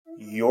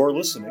You're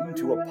listening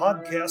to a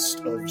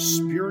podcast of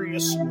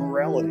spurious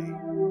morality.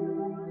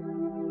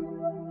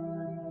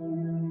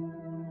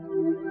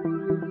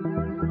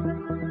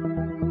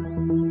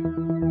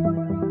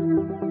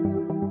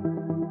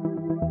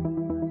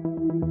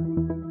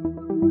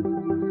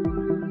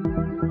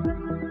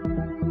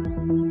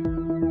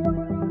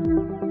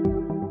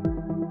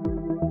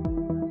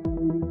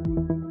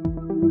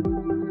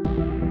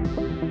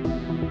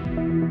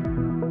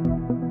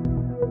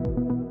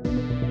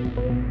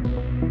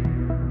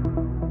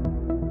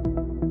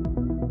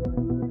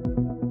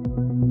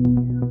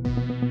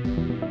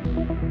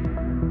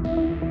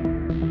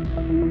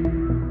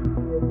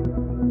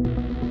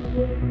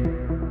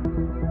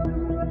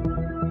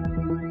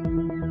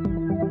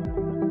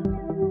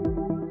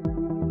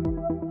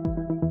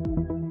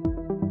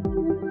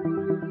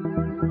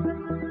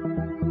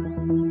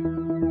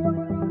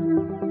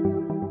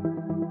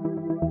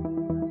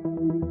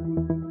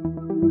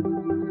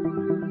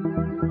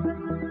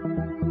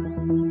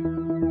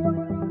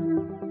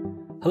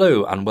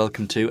 Hello and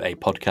welcome to a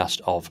podcast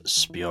of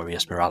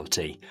Spurious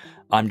Morality.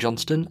 I'm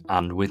Johnstone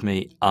and with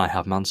me I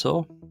have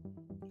Mansoor.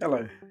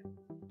 Hello.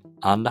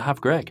 And I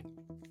have Greg.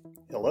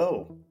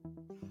 Hello.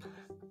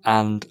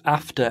 And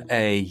after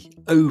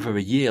over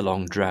a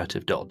year-long drought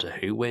of Doctor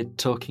Who, we're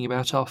talking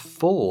about our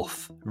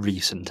fourth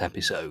recent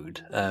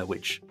episode,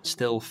 which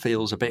still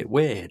feels a bit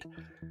weird.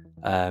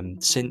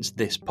 Since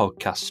this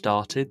podcast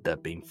started, there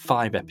have been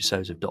 5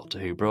 episodes of Doctor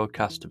Who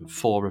broadcast and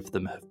 4 of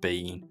them have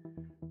been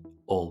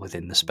all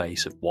within the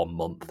space of 1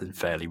 month and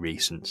fairly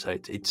recent. So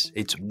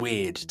it's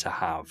weird to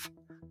have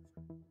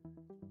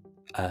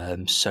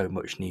so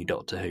much new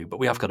Doctor Who, but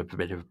we have got a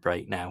bit of a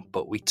break now.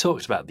 But we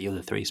talked about the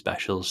other 3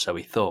 specials, so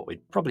we thought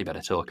we'd probably better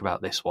talk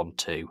about this one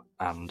too.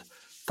 And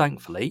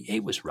thankfully,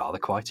 it was rather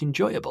quite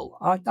enjoyable.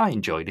 I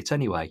enjoyed it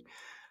anyway.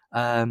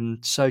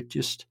 So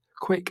just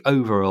quick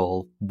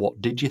overall,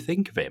 what did you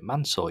think of it?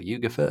 Mansoor, you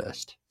go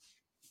first.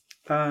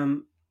 Yeah,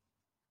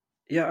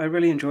 I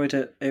really enjoyed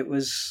it. It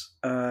was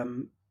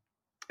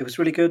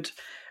really good.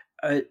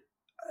 I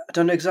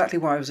don't know exactly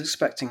what I was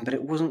expecting, but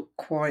it wasn't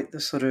quite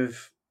the sort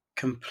of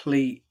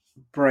complete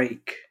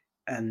break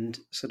and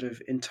sort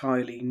of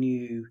entirely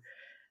new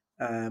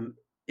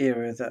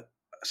era that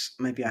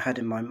maybe I had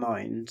in my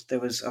mind. There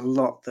was a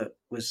lot that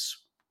was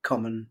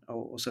common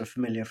or sort of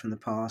familiar from the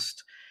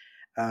past,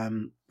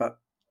 but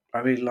I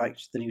really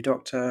liked the new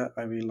Doctor.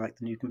 I really liked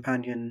the new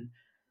companion.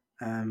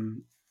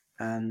 And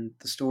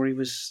the story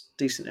was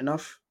decent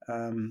enough.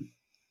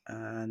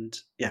 And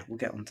yeah, we'll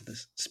get onto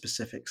the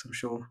specifics, I'm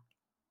sure,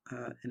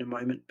 in a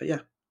moment. But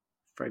yeah,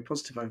 very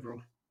positive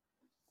overall.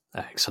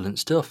 Excellent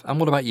stuff. And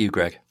what about you,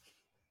 Greg?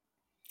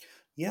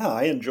 Yeah,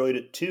 I enjoyed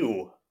it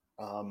too.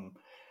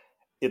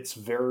 It's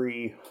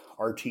very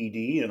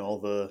RTD in all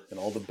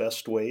the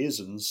best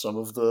ways, and some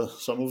of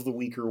the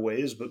weaker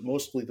ways, but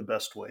mostly the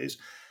best ways.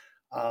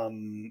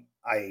 I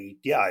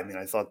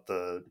thought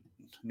the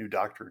new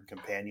Doctor and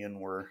Companion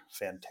were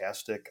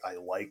fantastic. I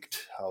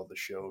liked how the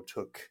show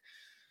took.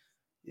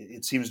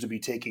 It seems to be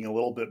taking a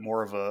little bit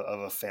more of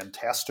a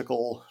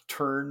fantastical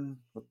turn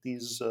with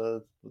these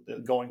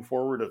going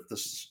forward.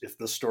 If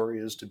this story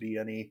is to be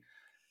any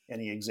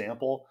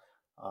example,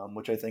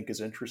 which I think is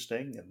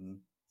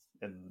interesting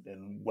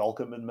and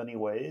welcome in many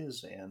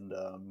ways. And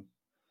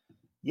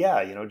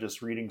just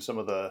hearing some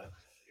of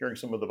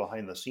the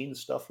behind the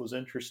scenes stuff was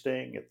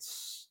interesting.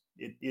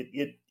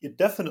 It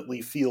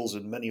definitely feels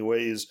in many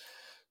ways,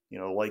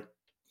 like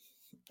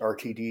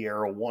RTD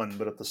era 1,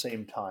 but at the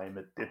same time,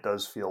 it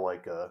does feel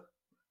like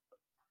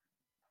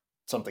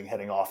something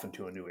heading off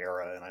into a new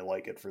era, and I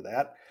like it for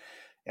that.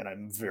 And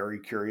I'm very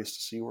curious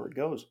to see where it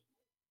goes.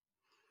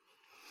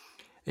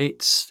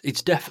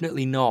 It's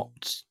definitely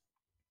not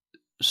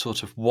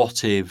sort of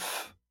what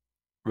if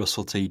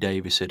Russell T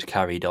Davies had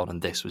carried on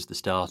and this was the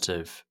start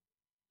of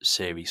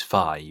Series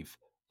 5.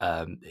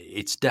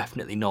 It's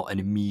definitely not an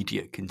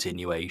immediate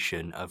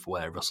continuation of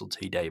where Russell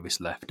T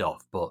Davies left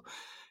off, but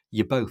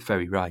you're both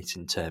very right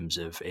in terms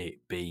of it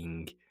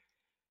being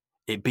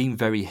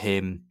very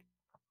him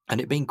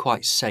and it being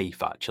quite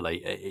safe,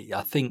 actually.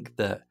 I think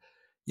that,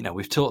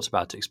 we've talked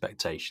about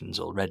expectations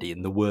already,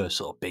 and there were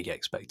sort of big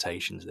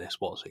expectations.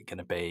 What's it going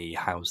to be?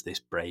 How's this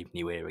brave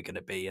new era going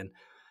to be? And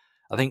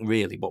I think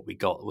really what we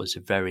got was a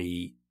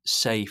very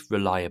safe,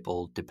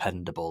 reliable,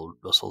 dependable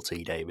Russell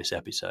T Davies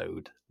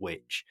episode,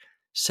 which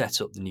set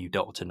up the new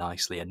Doctor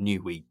nicely. I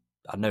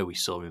know we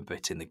saw him a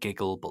bit in the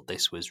Giggle, but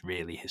this was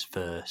really his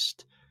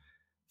first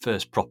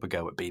proper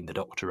go at being the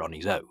Doctor on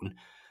his own.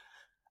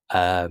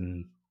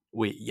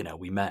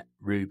 We met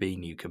Ruby,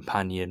 new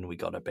companion. We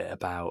got a bit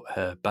about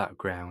her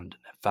background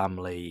and her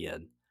family,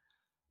 and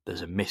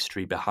there's a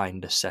mystery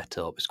behind her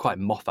setup. It's quite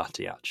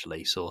Moffat-y,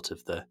 actually, sort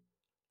of the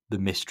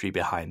mystery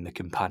behind the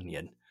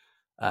companion.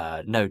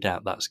 No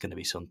doubt that's going to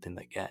be something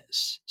that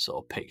gets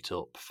sort of picked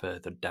up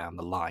further down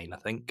the line, I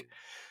think.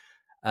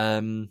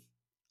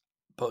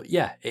 But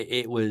yeah,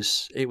 it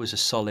was a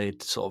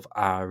solid sort of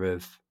hour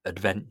of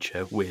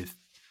adventure with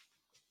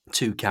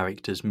 2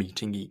 characters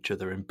meeting each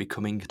other and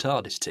becoming a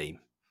TARDIS team.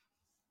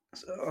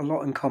 A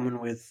lot in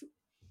common with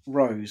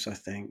Rose, I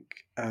think.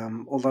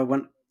 Although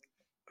when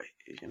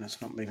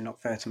it's not maybe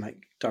not fair to make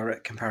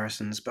direct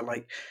comparisons, but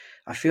like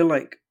I feel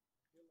like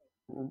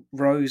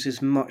Rose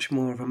is much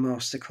more of a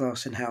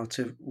masterclass in how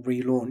to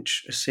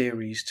relaunch a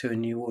series to a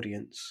new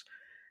audience.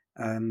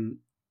 Um,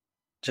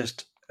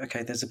 just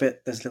okay, there's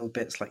little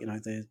bits like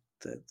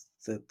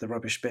the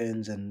rubbish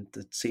bins and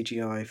the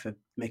CGI for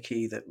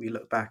Mickey that we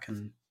look back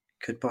and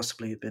could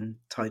possibly have been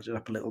tidied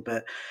up a little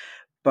bit,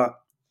 but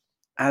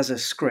as a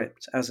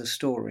script, as a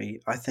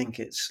story, I think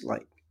it's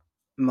like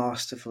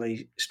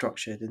masterfully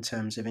structured in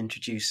terms of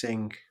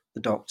introducing the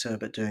Doctor,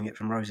 but doing it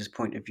from Rose's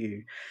point of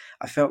view.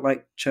 I felt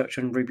like Church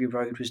on Ruby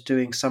Road was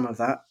doing some of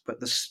that, but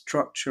the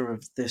structure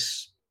of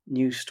this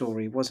new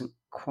story wasn't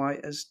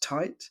quite as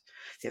tight.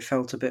 It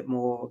felt a bit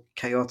more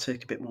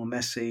chaotic, a bit more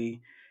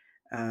messy,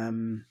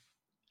 and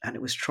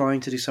it was trying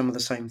to do some of the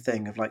same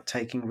thing of like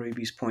taking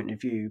Ruby's point of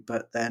view,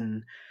 but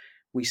then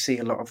we see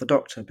a lot of the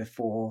Doctor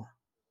before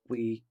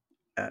we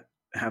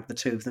have the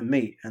two of them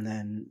meet, and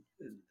then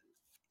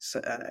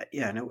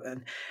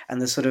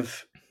and the sort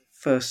of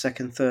first,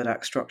 second, third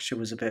act structure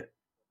was a bit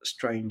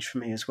strange for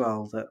me as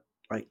well. That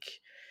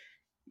like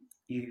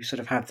you sort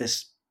of have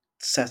this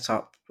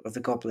setup of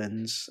the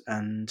goblins,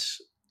 and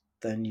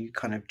then you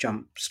kind of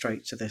jump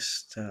straight to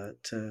this to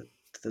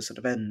the sort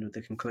of end with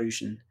the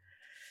conclusion.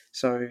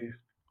 So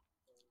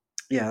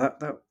yeah,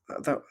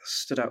 that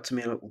stood out to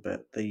me a little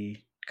bit. The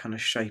kind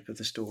of shape of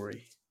the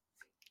story.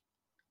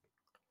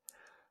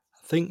 I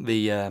think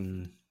the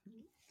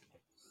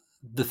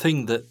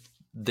thing that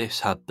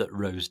this had that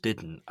Rose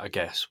didn't, I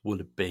guess, would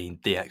have been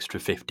the extra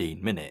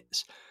 15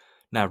 minutes.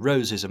 Now,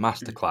 Rose is a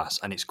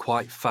masterclass and it's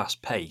quite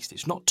fast paced.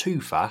 It's not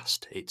too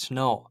fast. It's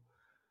not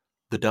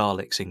the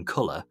Daleks in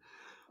colour,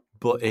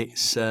 but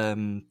it's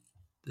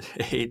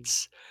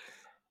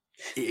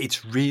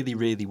it's really,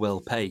 really well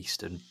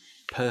paced and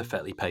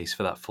perfectly paced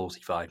for that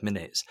 45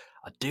 minutes.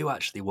 I do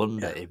actually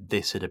wonder Yeah. if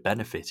this had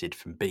benefited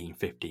from being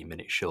 15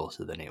 minutes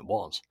shorter than it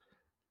was.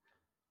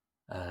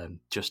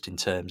 Just in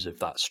terms of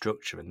that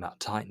structure and that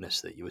tightness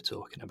that you were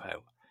talking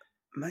about.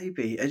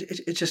 Maybe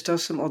it just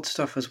does some odd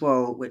stuff as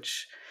well,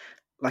 which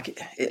like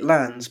it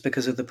lands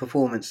because of the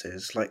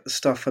performances, like the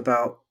stuff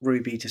about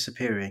Ruby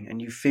disappearing,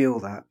 and you feel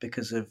that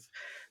because of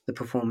the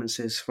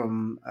performances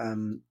from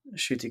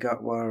Ncuti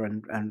Gatwa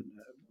and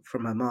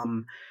from her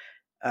mum.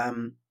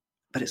 Um,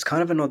 but it's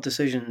kind of an odd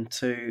decision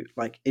to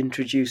like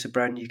introduce a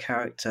brand new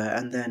character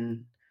and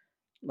then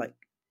like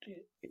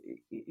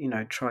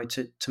try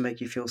to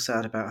make you feel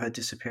sad about her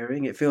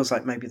disappearing. It feels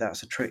like maybe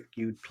that's a trick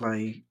you'd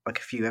play like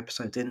a few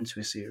episodes into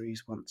a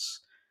series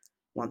once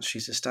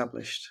she's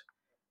established.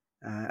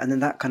 And then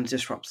that kind of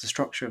disrupts the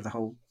structure of the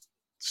whole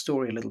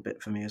story a little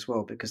bit for me as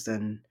well, because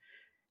then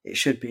it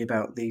should be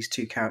about these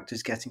two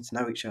characters getting to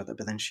know each other,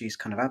 but then she's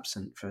kind of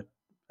absent for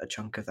a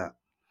chunk of that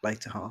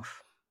later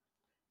half.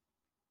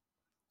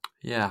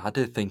 Yeah, I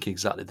did think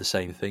exactly the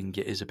same thing.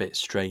 It is a bit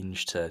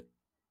strange to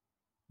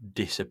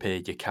disappear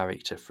your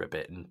character for a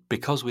bit, and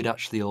because we'd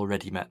actually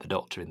already met the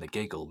Doctor in the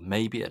Giggle,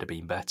 maybe it'd have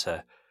been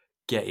better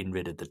getting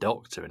rid of the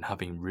Doctor and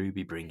having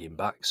Ruby bring him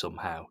back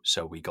somehow,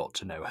 so we got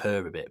to know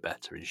her a bit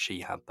better and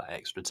she had that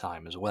extra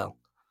time as well.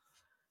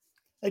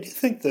 I do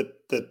think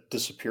that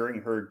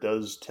disappearing her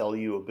does tell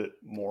you a bit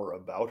more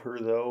about her,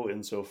 though,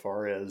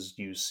 insofar as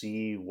you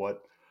see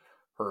what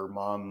her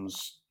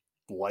mom's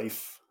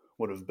life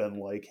would have been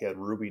like had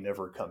Ruby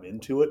never come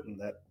into it,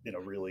 and that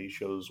really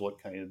shows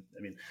what kind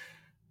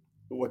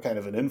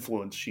of an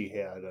influence she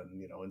had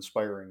on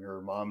inspiring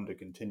her mom to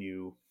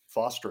continue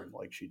fostering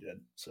like she did.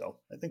 So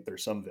I think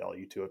there's some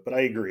value to it, but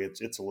I agree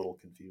it's a little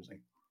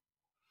confusing.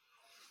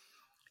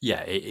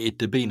 Yeah,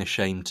 it'd have been a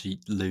shame to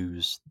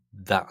lose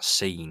that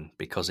scene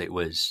because it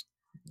was,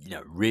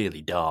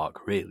 really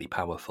dark, really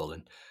powerful.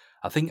 And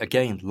I think,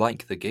 again,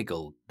 like the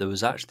Giggle, there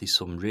was actually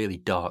some really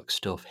dark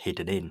stuff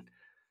hidden in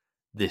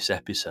this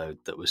episode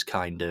that was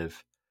kind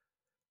of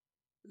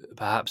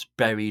perhaps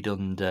buried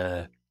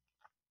under,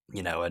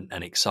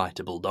 an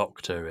excitable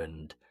Doctor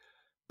and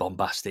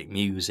bombastic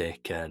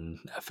music and,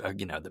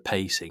 the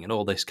pacing and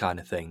all this kind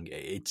of thing.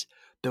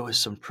 There was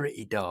some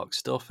pretty dark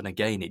stuff. And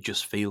again, it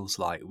just feels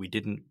like we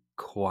didn't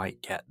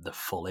quite get the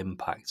full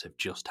impact of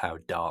just how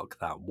dark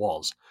that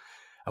was.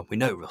 And we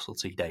know Russell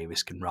T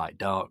Davies can write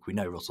dark. We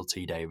know Russell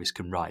T Davies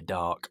can write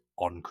dark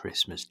on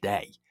Christmas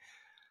Day.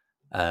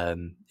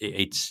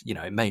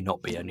 It may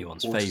not be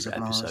anyone's Waters favourite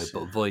of episode, Mars.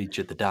 but Voyage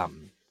of the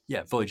Damned,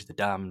 Voyage of the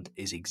Damned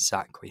is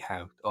exactly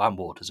how, and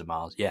Waters of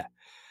Mars, they're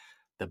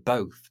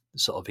both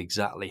sort of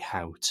exactly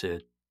how to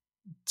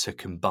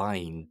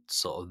combine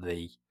sort of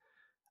the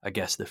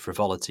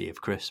frivolity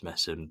of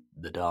Christmas and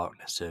the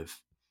darkness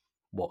of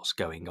what's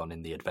going on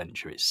in the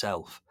adventure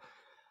itself.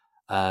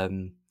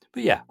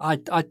 But yeah, I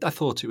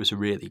thought it was a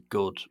really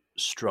good,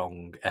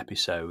 strong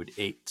episode.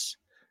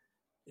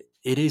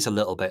 It is a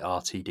little bit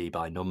RTD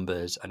by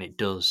numbers, and it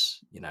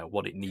does,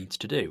 what it needs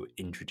to do: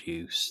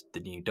 introduce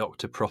the new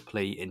Doctor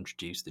properly,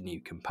 introduce the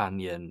new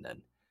companion,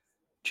 and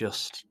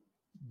just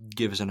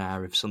give us an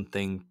hour of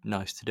something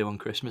nice to do on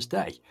Christmas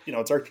Day.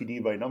 It's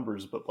RTD by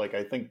numbers, but like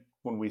I think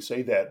when we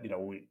say that,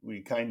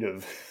 we kind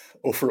of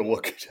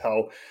overlook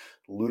how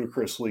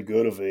ludicrously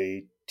good of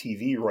a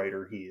TV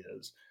writer he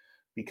is,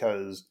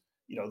 because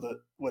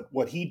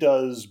what he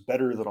does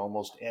better than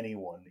almost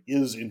anyone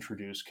is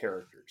introduce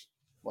characters.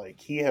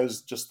 Like, he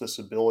has just this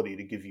ability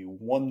to give you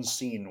one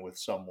scene with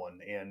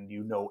someone and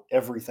you know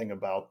everything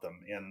about them,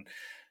 and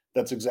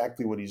that's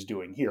exactly what he's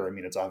doing here. I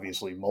mean, it's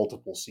obviously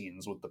multiple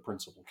scenes with the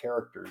principal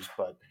characters,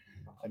 but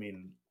I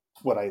mean,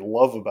 what I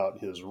love about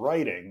his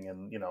writing,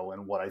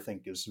 and what I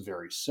think is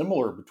very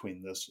similar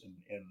between this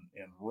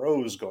and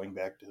Rose, going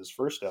back to his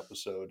first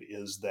episode,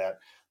 is that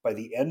by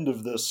the end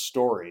of this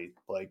story,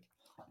 like,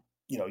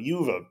 you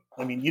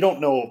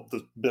don't know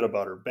the bit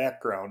about her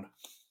background,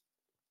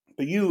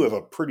 but you have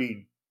a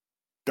pretty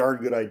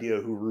darn good idea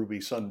who Ruby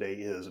Sunday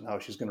is and how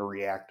she's going to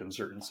react in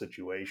certain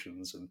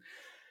situations. And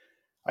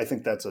I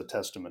think that's a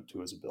testament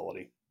to his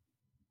ability.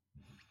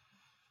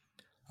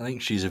 I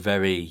think she's a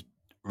very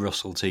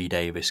Russell T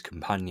Davies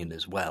companion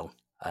as well.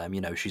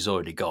 She's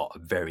already got a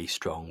very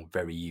strong,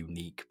 very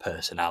unique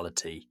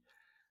personality.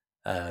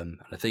 And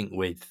I think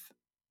with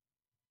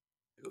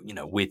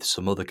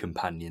some other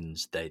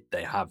companions, they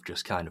have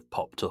just kind of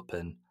popped up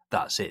and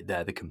that's it.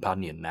 They're the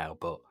companion now.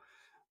 But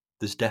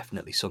there's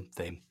definitely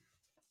something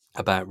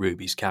about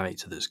Ruby's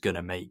character that's going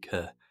to make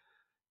her,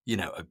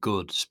 a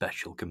good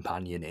special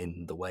companion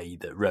in the way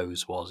that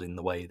Rose was, in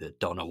the way that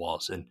Donna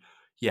was. And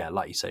yeah,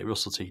 like you say,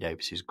 Russell T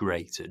Davies is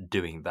great at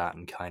doing that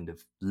and kind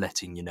of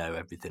letting you know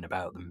everything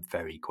about them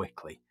very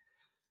quickly.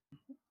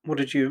 What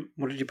did you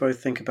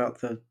both think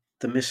about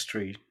the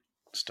mystery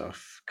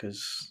stuff?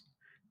 Because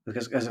it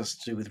has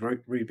to do with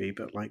Ruby,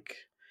 but like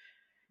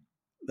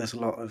there's a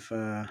lot of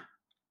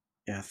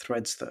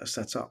threads that are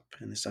set up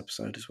in this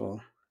episode as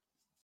well.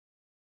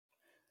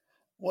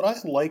 What I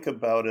like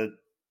about it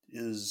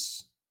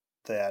is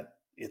that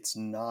it's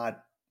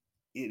not,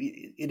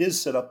 it is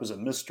set up as a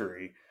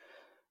mystery,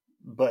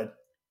 but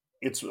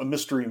it's a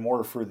mystery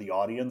more for the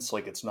audience.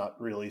 Like, it's not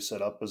really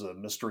set up as a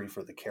mystery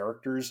for the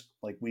characters.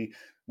 Like, we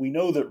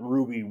know that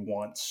Ruby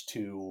wants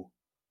to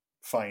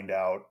find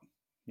out,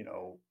 you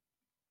know,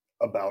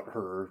 about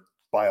her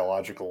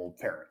biological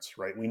parents,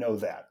 right? We know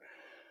that.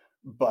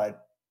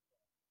 But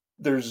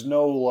there's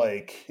no,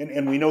 like,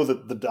 and we know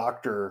that the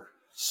doctor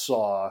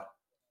saw,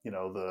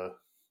 the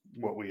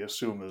what we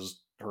assume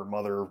is her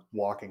mother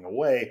walking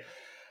away,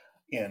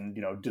 and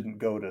didn't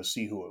go to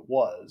see who it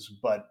was.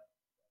 But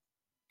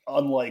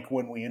unlike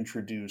when we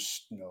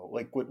introduced,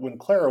 like when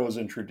Clara was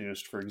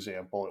introduced, for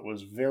example, it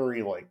was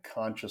very, like,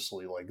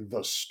 consciously, like,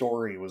 the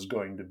story was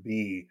going to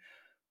be,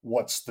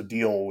 what's the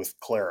deal with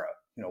Clara,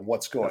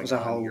 what's That was going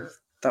a on whole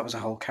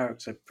here.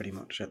 character pretty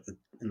much in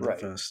the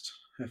Right. her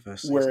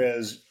first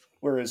season.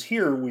 Whereas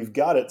here we've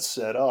got it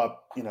set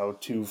up,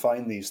 to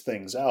find these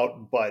things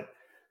out, but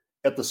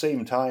at the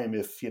same time,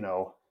 if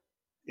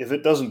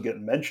it doesn't get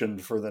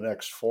mentioned for the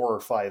next 4 or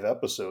 5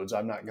 episodes,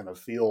 I'm not going to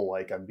feel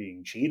like I'm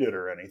being cheated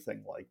or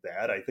anything like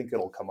that. I think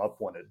it'll come up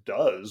when it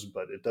does,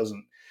 but it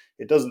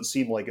doesn't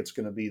seem like it's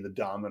going to be the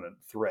dominant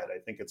thread. I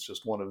think it's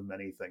just one of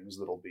many things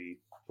that'll be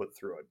put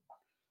through it.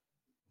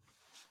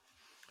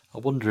 I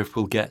wonder if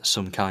we'll get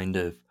some kind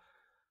of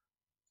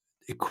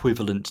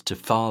equivalent to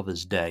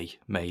Father's Day,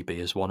 maybe,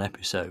 as one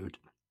episode.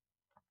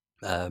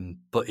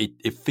 But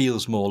it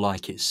feels more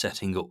like it's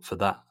setting up for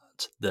that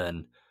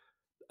than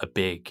a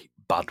big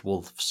Bad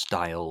Wolf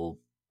style,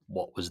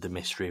 what was the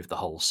mystery of the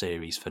whole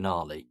series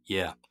finale.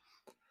 Yeah.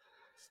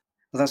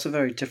 Well, that's a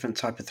very different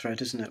type of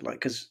thread, isn't it? Like,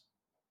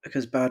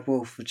 because Bad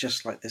Wolf was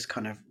just like this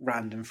kind of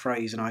random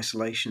phrase in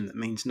isolation that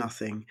means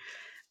nothing.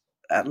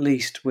 At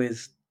least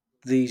with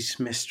these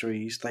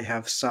mysteries, they've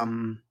got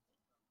something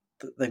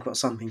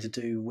to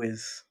do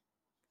with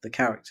the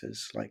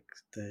characters. Like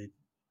they've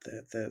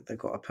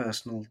got a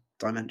personal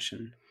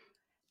dimension.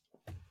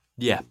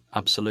 Yeah,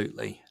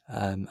 absolutely.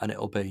 And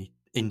it'll be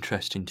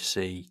interesting to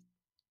see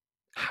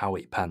how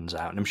it pans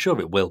out. And I'm sure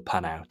it will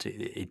pan out.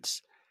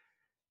 It's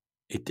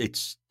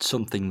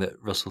something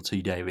that Russell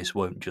T Davies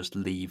won't just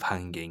leave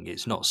hanging.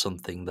 It's not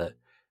something that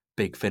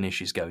Big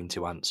Finish is going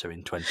to answer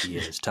in 20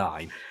 years'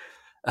 time.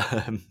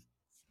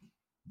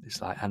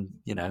 It's like, and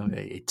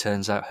it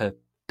turns out her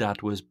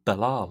dad was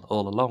Bilal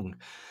all along.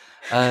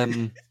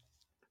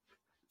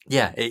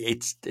 Yeah,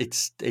 it's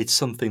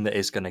something that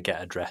is going to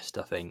get addressed,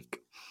 I think.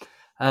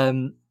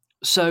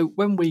 So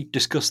when we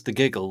discussed the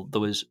giggle,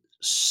 there was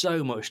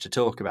so much to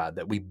talk about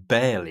that we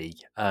barely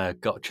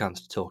got a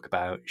chance to talk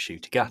about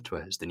Ncuti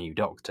Gatwa as the new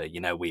Doctor.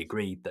 We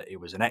agreed that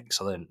it was an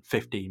excellent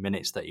 15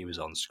 minutes that he was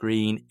on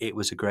screen. It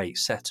was a great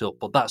setup,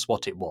 but that's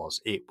what it was.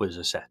 It was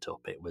a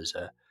setup. It was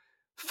a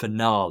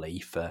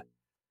finale for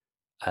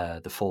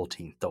the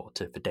 14th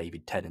Doctor, for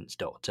David Tennant's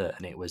Doctor,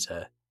 and it was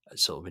a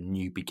sort of a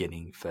new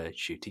beginning for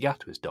Ncuti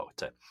Gatwa's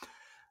Doctor.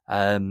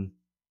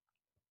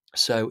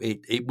 So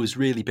it was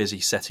really busy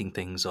setting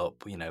things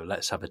up,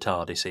 let's have a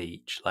TARDIS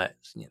each,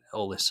 let's,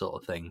 all this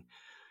sort of thing.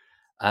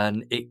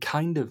 And it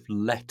kind of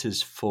let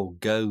us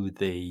forego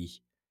the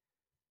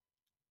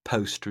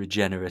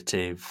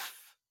post-regenerative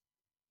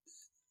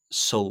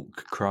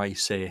sulk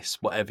crisis,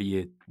 whatever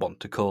you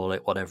want to call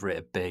it, whatever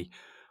it'd be,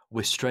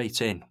 we're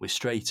straight in. We're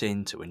straight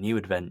into a new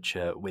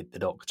adventure with the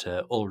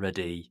Doctor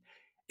already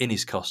in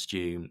his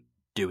costume,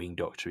 doing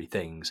doctory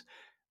things,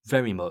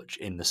 very much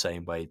in the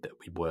same way that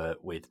we were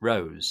with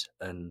Rose.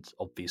 And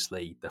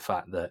obviously, the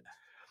fact that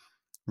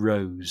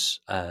Rose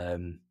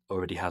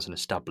already has an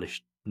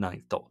established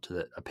Ninth Doctor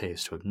that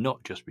appears to have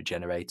not just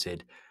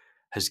regenerated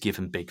has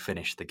given Big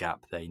Finish the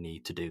gap they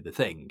need to do the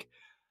thing.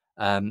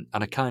 And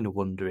I kind of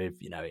wonder if,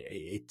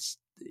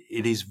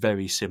 it is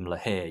very similar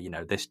here.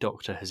 This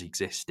Doctor has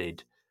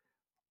existed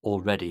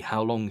already.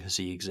 How long has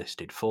he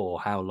existed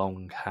for? How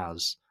long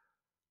has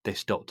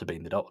this Doctor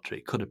been the Doctor?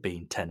 It could have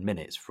been 10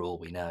 minutes for all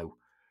we know.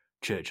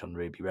 Church on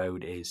Ruby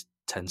Road is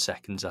 10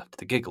 seconds after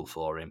the giggle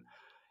for him.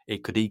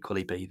 It could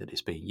equally be that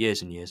it's been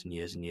years and years and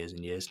years and years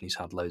and years, and he's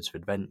had loads of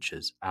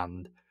adventures,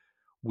 and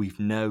we've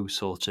no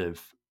sort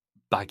of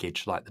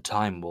baggage like the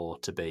Time War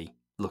to be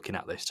looking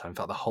at this time. In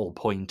fact, the whole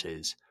point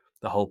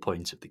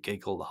of the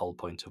giggle, the whole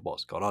point of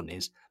what's gone on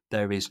is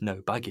there is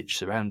no baggage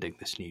surrounding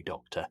this new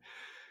Doctor.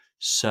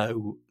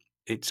 So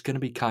it's going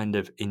to be kind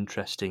of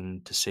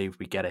interesting to see if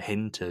we get a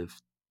hint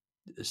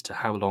as to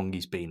how long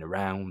he's been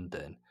around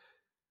and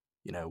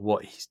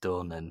what he's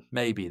done, and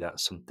maybe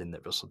that's something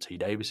that Russell T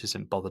Davies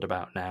isn't bothered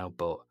about now.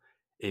 But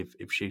if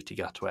Ncuti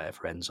Gatwa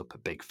ever ends up a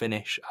Big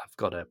Finish, I've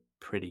got a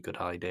pretty good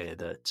idea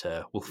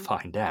that we'll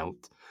find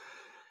out.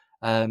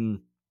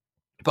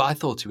 But I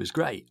thought he was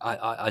great.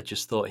 I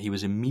just thought he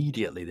was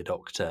immediately the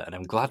Doctor, and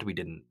I'm glad we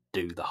didn't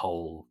do the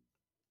whole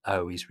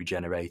he's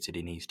regenerated,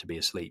 he needs to be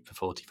asleep for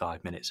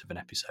 45 minutes of an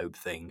episode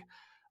thing.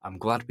 I'm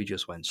glad we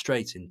just went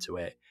straight into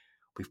it.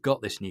 We've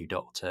got this new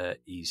Doctor,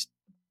 he's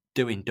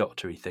doing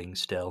doctory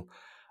things still,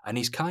 and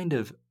he's kind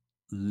of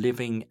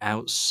living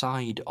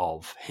outside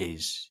of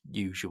his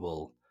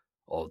usual,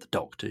 or the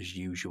Doctor's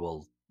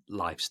usual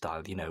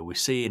lifestyle. We're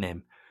seeing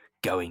him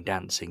going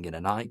dancing in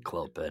a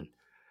nightclub and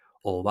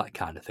all that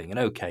kind of thing. And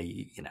okay,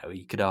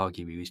 you could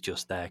argue he was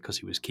just there because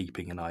he was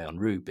keeping an eye on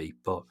Ruby,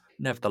 but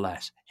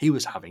nevertheless, he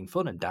was having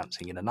fun and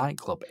dancing in a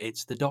nightclub.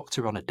 It's the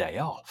Doctor on a day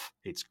off.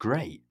 It's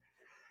great.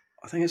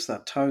 I think it's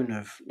that tone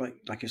of,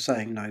 like you're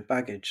saying, no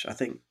baggage. I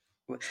think,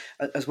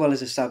 as well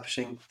as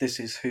establishing this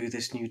is who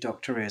this new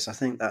Doctor is, I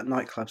think that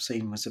nightclub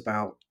scene was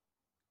about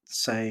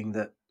saying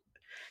that,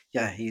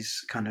 yeah,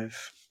 he's kind of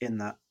in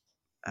that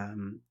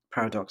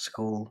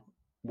paradoxical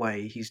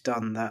way. He's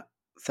done that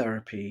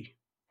therapy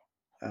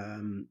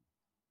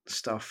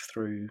stuff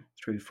through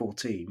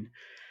 14,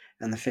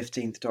 and the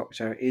 15th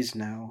Doctor is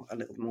now a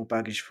little more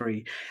baggage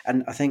free.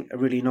 And I think a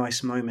really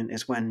nice moment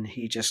is when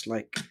he just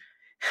like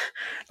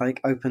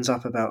opens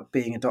up about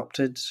being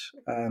adopted,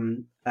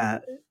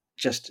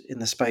 just in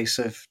the space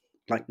of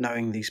like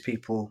knowing these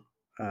people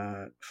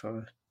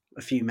for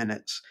a few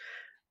minutes,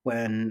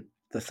 when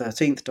the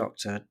 13th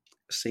Doctor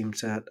seemed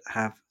to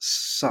have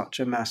such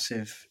a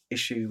massive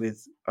issue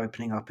with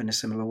opening up in a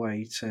similar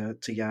way to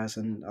Yaz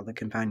and other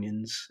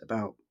companions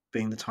about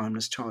being the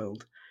timeless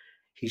child.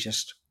 He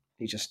just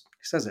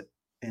says it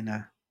in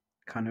a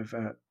kind of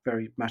a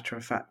very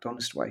matter-of-fact,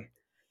 honest way.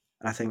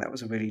 And I think that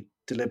was a really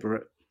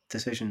deliberate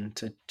decision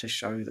to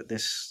show that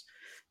this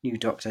new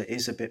Doctor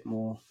is a bit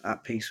more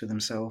at peace with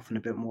himself and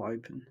a bit more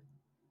open.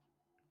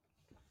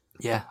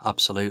 Yeah,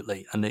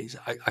 absolutely. And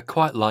I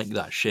quite like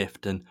that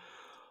shift. And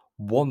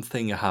one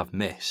thing I have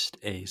missed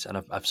is,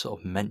 and I've sort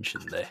of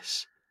mentioned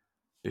this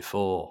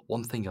before,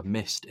 one thing I've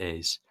missed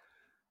is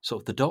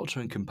sort of the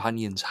Doctor and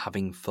companions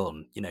having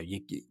fun.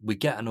 We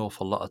get an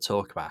awful lot of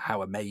talk about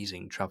how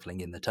amazing travelling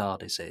in the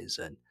TARDIS is,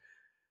 and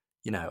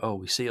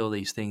we see all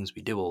these things,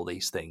 we do all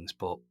these things,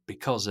 but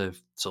because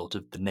of sort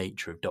of the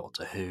nature of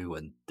Doctor Who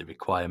and the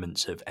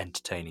requirements of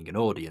entertaining an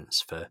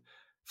audience for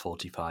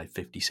 45,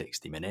 50,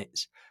 60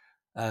 minutes,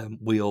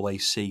 we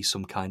always see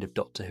some kind of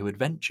Doctor Who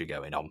adventure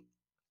going on,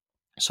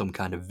 some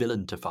kind of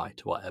villain to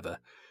fight or whatever,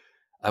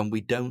 and we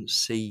don't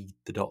see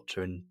the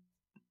Doctor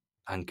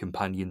and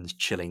companions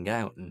chilling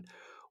out. And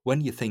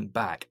when you think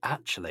back,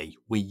 actually,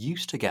 we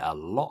used to get a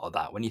lot of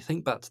that. When you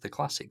think back to the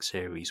classic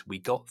series, we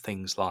got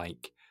things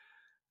like,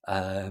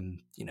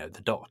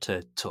 the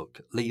Doctor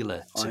took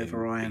Leela Ivor to be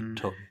Ryan.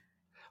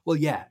 well,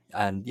 yeah,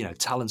 and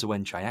Talons of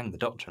Wen Chiang, the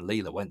Doctor and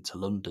Leela went to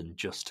London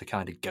just to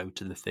kind of go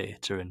to the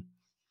theatre and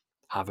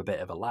have a bit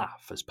of a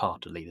laugh as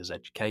part of Leela's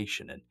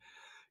education, and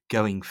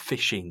going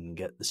fishing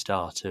at the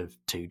start of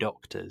Two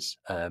Doctors,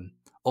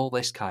 all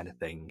this kind of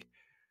thing.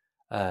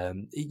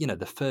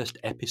 The first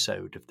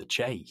episode of The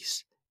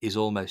Chase is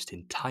almost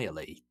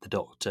entirely the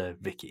Doctor,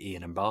 Vicky,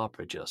 Ian, and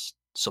Barbara just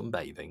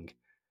sunbathing.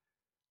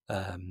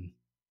 And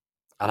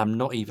I'm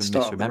not even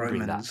Start of the misremembering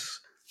that.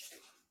 Romans.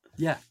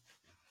 Yeah.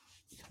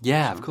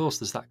 Yeah, of course,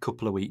 there's that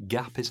couple of week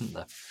gap, isn't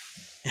there?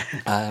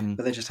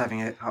 But they're just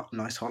having a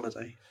nice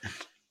holiday.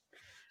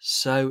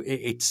 So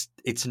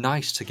it's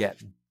nice to get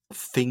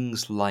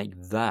things like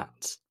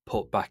that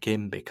put back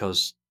in,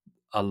 because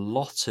a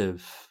lot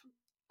of,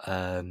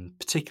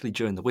 particularly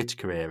during the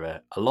Whittaker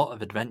era, a lot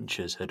of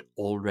adventures had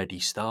already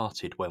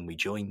started when we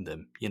joined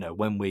them.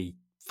 When we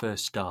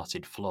first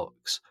started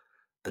Flux,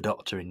 the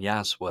Doctor and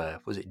Yaz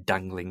was it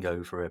dangling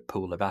over a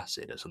pool of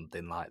acid or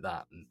something like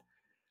that? And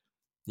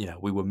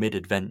we were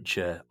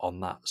mid-adventure on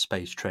that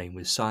space train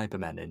with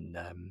Cybermen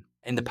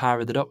in The Power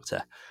of the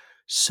Doctor.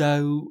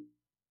 So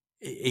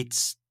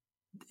it's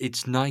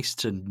nice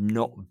to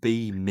not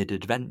be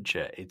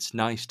mid-adventure. It's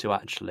nice to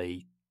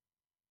actually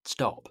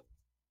stop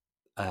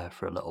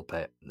for a little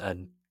bit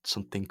and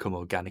something come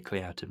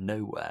organically out of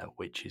nowhere,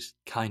 which is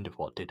kind of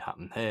what did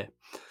happen here.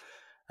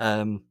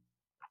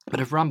 But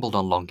I've rambled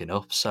on long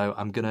enough, so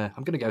I'm gonna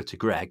go to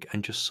Greg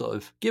and just sort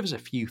of give us a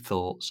few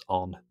thoughts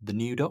on the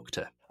new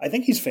Doctor. I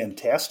think he's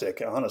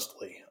fantastic,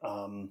 honestly.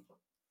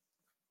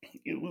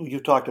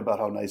 You've talked about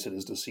how nice it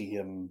is to see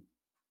him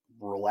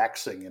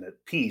relaxing and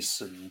at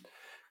peace, and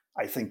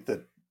I think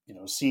that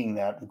seeing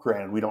that.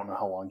 Granted, we don't know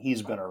how long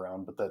he's been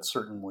around, but that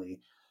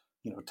certainly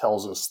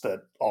tells us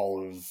that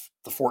all of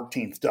the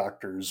 14th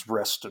Doctor's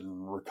rest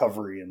and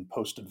recovery and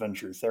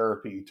post-adventure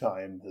therapy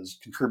time has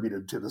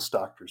contributed to this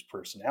Doctor's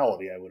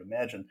personality, I would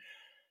imagine.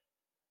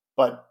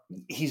 But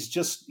he's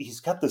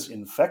got this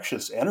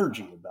infectious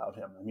energy about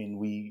him. I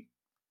mean,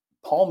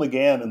 Paul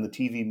McGann in the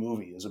TV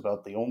movie is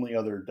about the only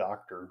other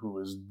Doctor who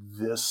is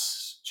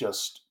this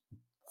just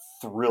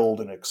thrilled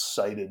and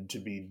excited to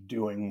be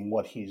doing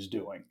what he's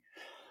doing.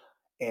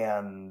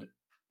 And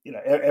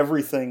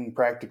everything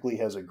practically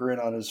has a grin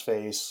on his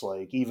face.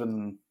 Like,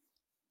 even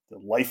the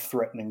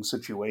life-threatening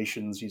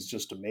situations, he's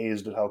just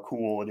amazed at how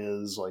cool it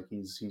is. Like,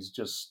 he's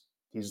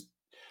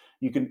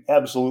you can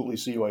absolutely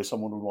see why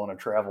someone would want to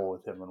travel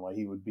with him and why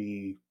he would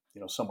be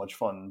so much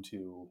fun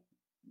to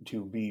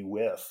be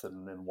with,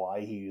 and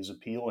why he is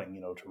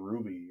appealing to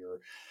Ruby, or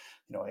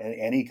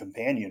any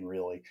companion,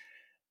 really.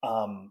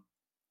 I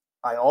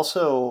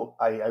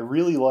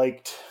really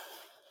liked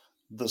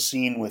the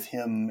scene with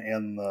him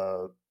and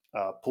the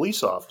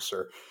police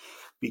officer,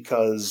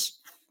 because,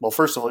 well,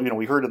 first of all,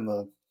 we heard in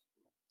the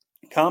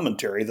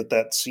commentary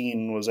that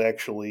scene was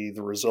actually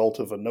the result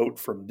of a note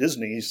from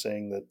Disney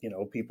saying that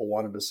people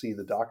wanted to see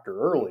the Doctor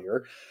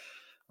earlier,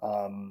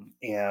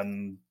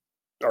 and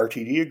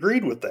RTD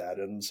agreed with that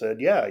and said,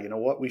 yeah, you know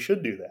what, we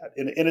should do that.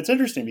 And it's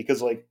interesting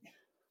because, like,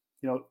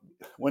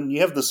 when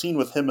you have the scene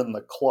with him in the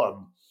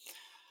club,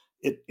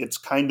 it's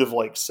kind of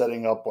like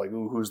setting up, like,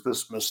 ooh, who's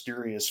this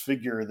mysterious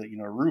figure that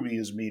Ruby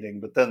is meeting,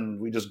 but then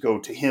we just go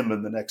to him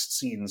in the next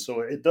scene.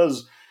 So it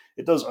does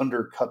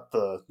undercut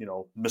the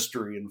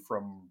mystery and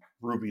from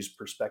Ruby's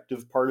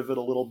perspective part of it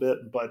a little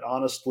bit. But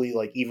honestly,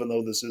 like, even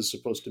though this is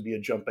supposed to be a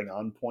jumping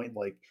on point,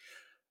 like,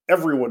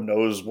 everyone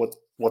knows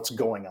what's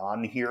going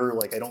on here.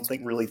 Like, I don't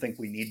really think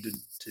we need to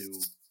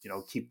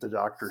keep the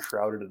Doctor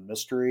shrouded in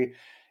mystery.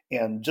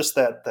 And just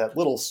that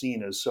little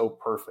scene is so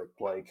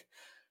perfect. Like,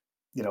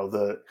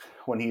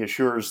 when he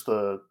assures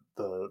the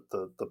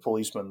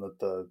policeman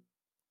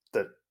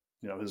that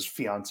his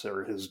fiance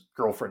or his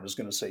girlfriend is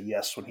going to say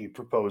yes when he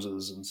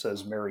proposes and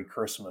says Merry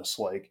Christmas,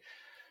 like,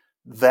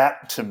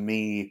 that to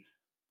me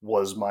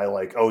was my,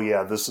 like, oh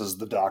yeah, this is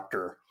the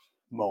Doctor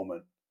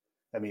moment.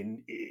 I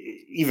mean,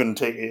 even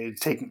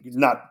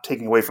not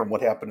taking away from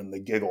what happened in the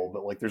giggle,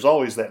 but, like, there's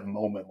always that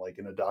moment, like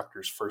in a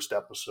Doctor's first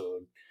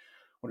episode,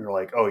 when you're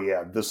like, oh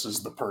yeah, this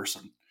is the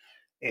person.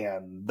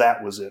 And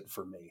that was it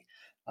for me.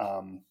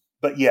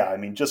 But yeah, I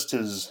mean, just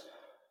his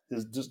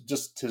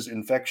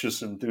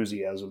infectious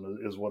enthusiasm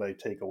is what I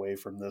take away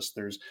from this.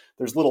 There's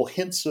little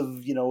hints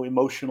of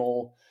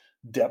emotional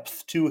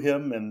depth to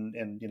him,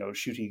 and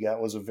Ncuti Gat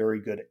was a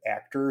very good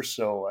actor,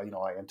 so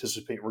I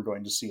anticipate we're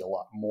going to see a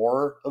lot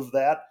more of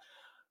that.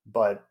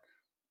 But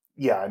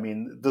yeah, I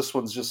mean, this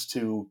one's just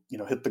to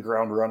hit the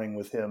ground running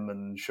with him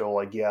and show,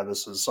 like, yeah,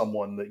 this is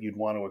someone that you'd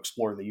want to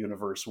explore the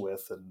universe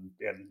with, and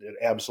it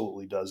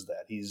absolutely does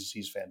that.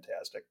 He's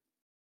fantastic.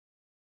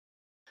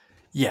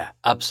 Yeah,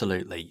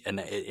 absolutely. And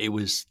it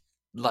was,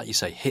 like you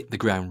say, hit the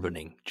ground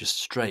running just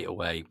straight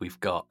away. We've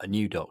got a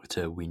new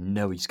Doctor. We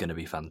know he's going to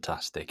be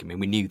fantastic. I mean,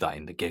 we knew that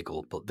in the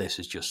giggle, but this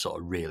has just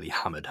sort of really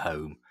hammered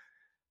home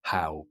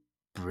how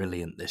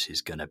brilliant this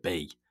is going to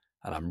be.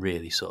 And I'm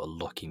really sort of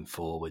looking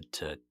forward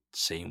to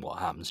seeing what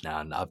happens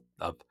now. And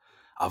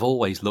I've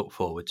always looked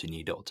forward to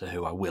new Doctor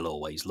Who. I will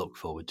always look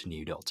forward to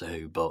new Doctor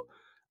Who, but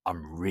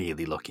I'm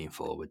really looking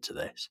forward to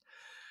this.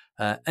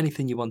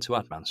 Anything you want to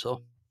add, Mansour?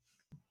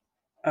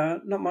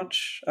 Not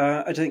much.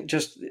 I think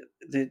just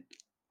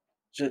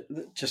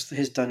just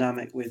his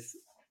dynamic with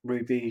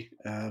Ruby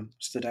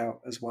stood out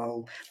as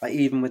well. Like,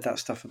 even with that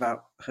stuff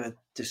about her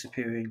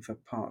disappearing for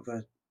part of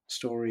the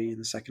story in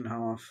the second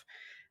half,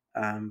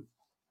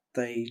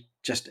 they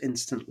just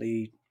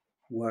instantly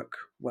work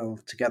well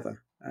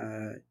together.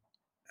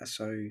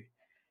 So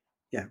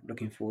yeah,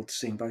 looking forward to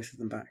seeing both of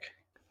them back.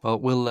 Well,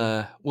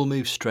 we'll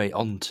move straight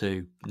on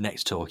to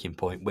next talking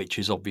point, which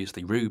is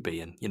obviously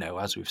Ruby. And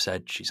as we've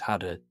said, she's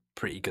had a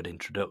pretty good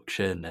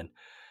introduction, and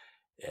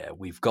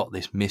we've got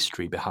this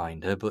mystery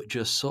behind her. But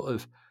just sort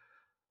of,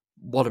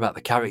 what about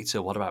the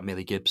character? What about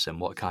Millie Gibson?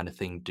 What kind of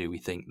thing do we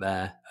think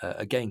there?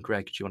 Again,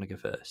 Greg, do you want to go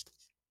first?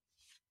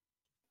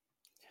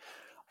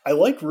 I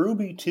like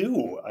Ruby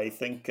too. I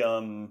think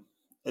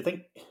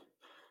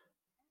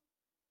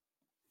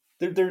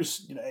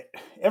there's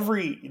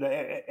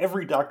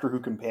every Doctor Who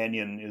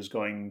companion is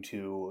going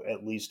to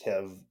at least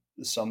have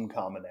some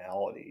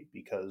commonality,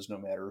 because no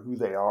matter who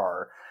they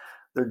are,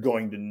 they're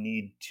going to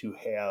need to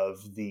have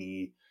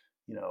the,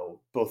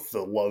 both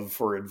the love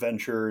for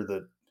adventure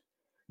that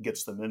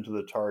gets them into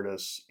the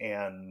TARDIS,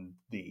 and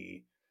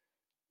the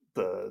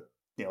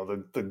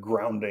the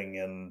grounding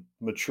and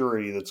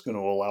maturity that's going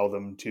to allow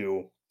them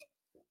to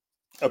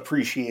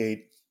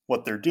appreciate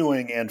what they're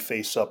doing and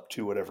face up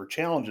to whatever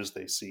challenges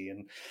they see.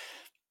 And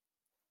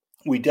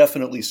we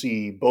definitely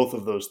see both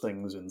of those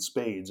things in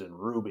spades in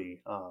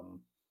Ruby.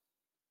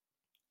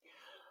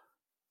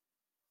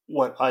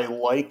 What I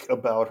like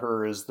about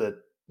her is that,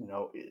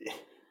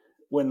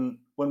 when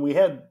we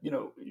had,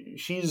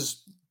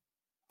 she's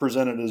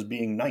presented as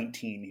being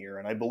 19 here,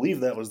 and I believe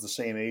that was the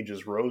same age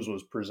as Rose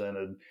was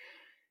presented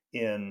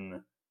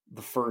in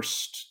the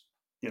first,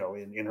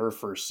 in her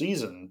first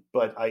season.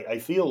 But I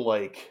feel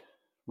like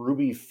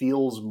Ruby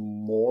feels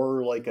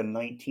more like a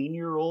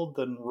 19-year-old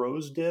than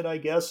Rose did, I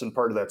guess. And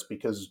part of that's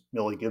because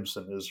Millie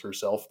Gibson is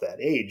herself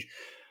that age.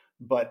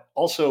 But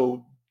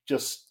also,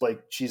 just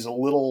like, she's a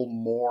little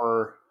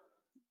more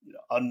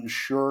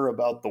unsure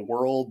about the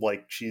world.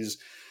 Like, she's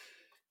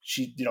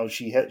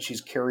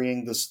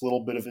carrying this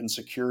little bit of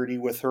insecurity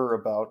with her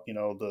about,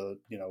 the,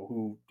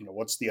 who,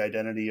 what's the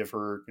identity of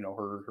her,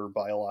 her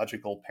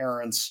biological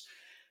parents.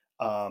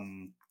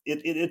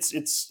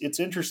 It's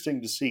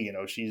interesting to see.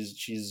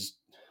 She's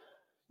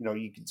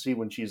you can see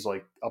when she's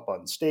like up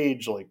on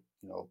stage, like,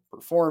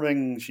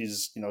 performing,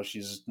 she's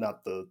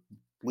not the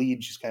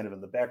lead, she's kind of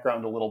in the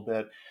background a little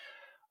bit.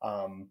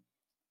 um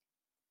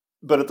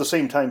but at the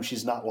same time,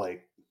 she's not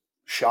like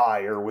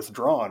shy or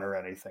withdrawn or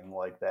anything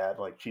like that.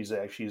 Like, she's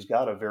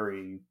got a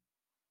very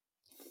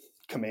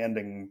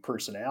commanding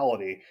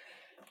personality.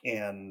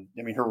 And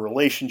I mean, her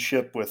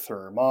relationship with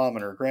her mom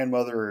and her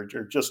grandmother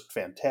are just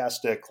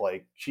fantastic.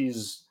 Like,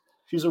 she's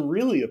a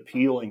really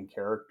appealing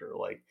character.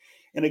 Like,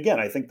 and again,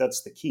 I think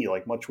that's the key.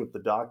 Like, much with the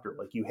Doctor,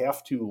 like, you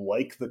have to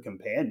like the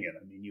companion.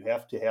 I mean, you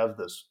have to have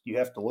this. You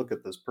have to look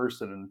at this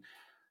person, and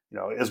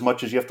as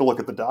much as you have to look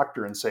at the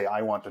Doctor and say,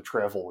 I want to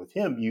travel with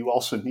him, you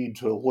also need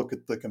to look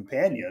at the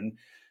companion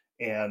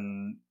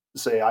and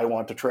say, I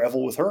want to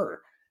travel with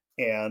her.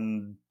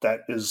 And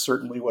that is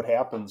certainly what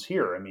happens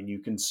here. I mean, you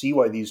can see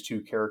why these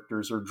two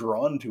characters are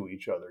drawn to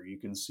each other. You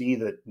can see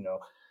that,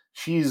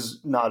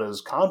 she's not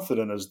as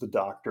confident as the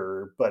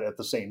Doctor, but at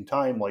the same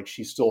time, like,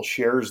 she still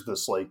shares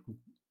this, like,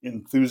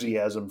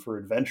 enthusiasm for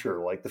adventure.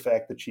 Like, the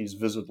fact that she's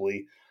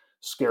visibly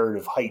scared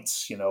of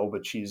heights,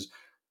 but she's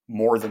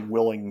more than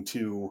willing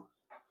to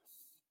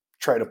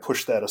try to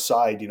push that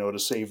aside, to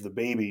save the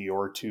baby,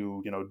 or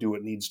to, do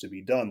what needs to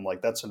be done.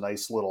 Like, that's a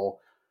nice little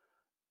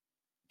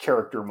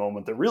character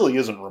moment that really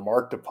isn't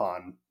remarked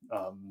upon.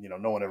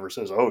 No one ever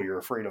says, "Oh, you're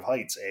afraid of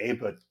heights, eh?"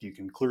 But you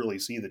can clearly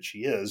see that she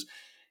is.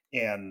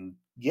 And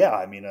yeah,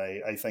 I mean,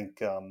 I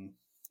think,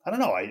 I don't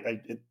know.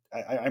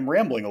 I'm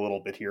rambling a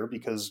little bit here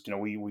because,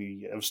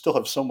 we still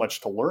have so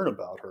much to learn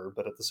about her,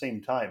 but at the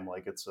same time,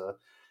 like, it's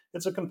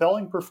a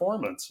compelling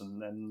performance,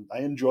 and I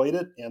enjoyed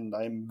it, and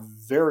I'm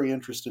very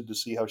interested to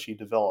see how she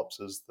develops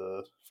as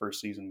the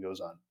first season goes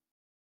on.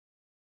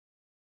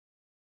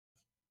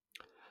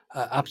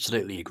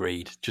 Absolutely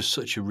agreed. Just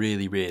such a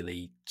really,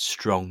 really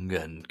strong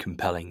and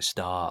compelling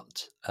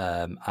start.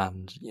 And,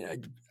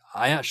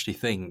 I actually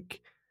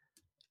think,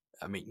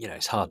 I mean,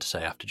 it's hard to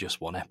say after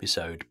just one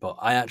episode, but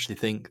I actually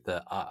think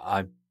that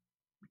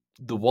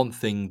the one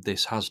thing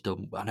this has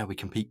done, I know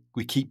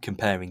we keep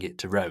comparing it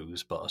to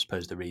Rose, but I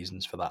suppose the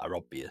reasons for that are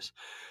obvious.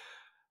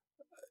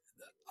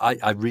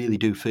 I really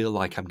do feel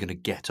like I'm going to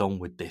get on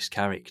with this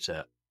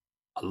character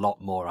a lot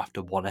more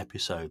after one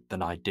episode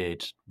than I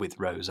did with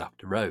Rose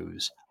after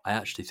Rose. I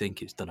actually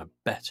think it's done a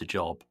better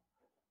job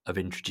of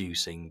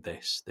introducing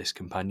this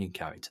companion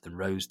character than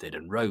Rose did,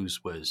 and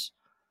Rose was,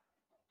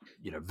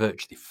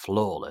 virtually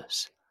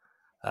flawless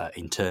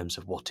in terms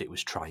of what it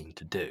was trying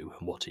to do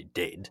and what it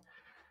did.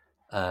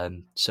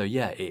 So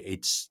yeah,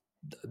 it's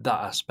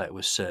that aspect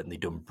was certainly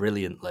done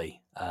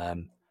brilliantly.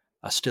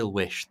 I still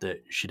wish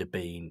that she'd have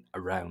been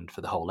around for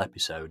the whole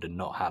episode and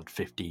not had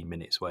 15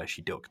 minutes where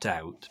she ducked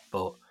out.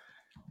 But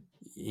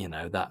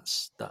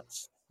that's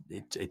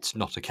it's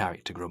not a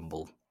character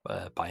grumble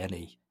by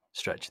any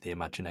stretch of the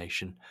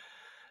imagination.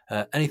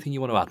 Anything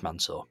you want to add,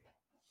 Mansoor?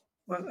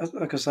 Well,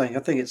 like I was saying, I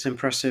think it's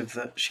impressive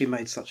that she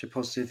made such a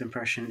positive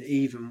impression,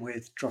 even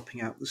with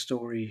dropping out the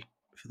story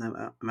for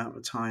that amount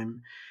of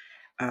time.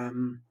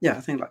 Yeah,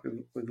 I think, like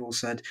we've all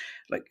said,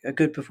 like, a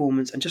good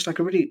performance and just like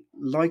a really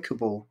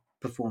likable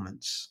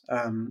performance.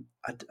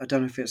 I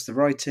don't know if it's the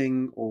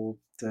writing or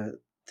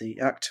the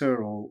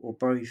actor, or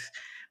both,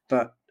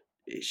 but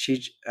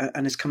she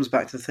and this comes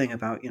back to the thing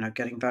about,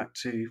 getting back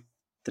to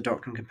the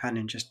Doctor and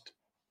Companion, just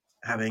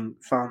having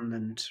fun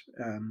and,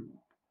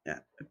 yeah,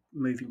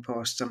 moving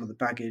past some of the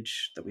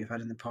baggage that we've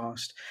had in the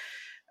past.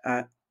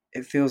 Uh,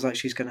 it feels like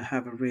she's going to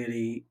have a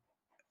really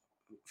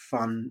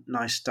fun,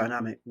 nice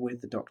dynamic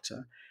with the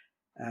Doctor.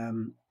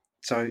 Um,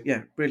 so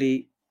yeah,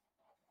 really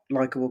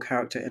likable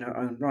character in her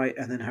own right,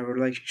 and then her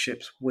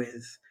relationships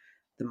with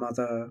the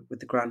mother, with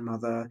the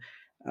grandmother,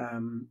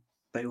 um,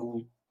 they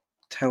all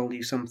tell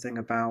you something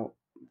about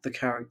the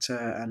character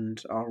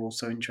and are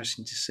also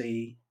interesting to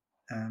see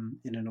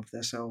in and of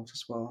themselves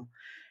as well.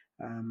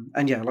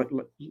 And yeah, like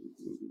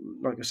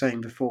I was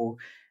saying before,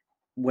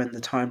 when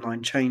the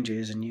timeline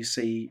changes and you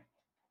see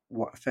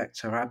what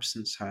effect her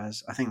absence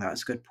has, I think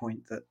that's a good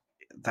point.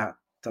 That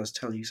does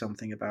tell you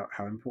something about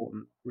how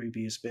important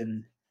Ruby has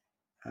been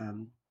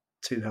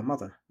to her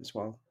mother as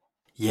well.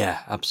 Yeah,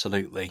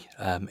 absolutely.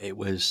 It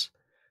was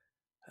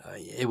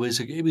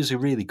a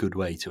really good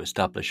way to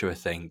establish her, I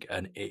think,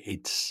 and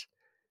it's.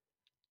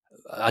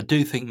 I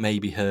do think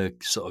maybe her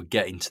sort of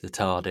getting to the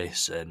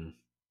TARDIS and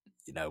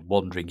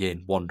wandering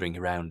in, wandering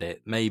around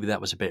it. Maybe that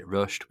was a bit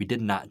rushed. We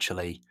didn't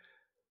actually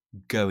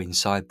go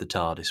inside the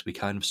TARDIS. We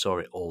kind of saw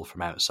it all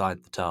from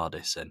outside the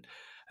TARDIS, and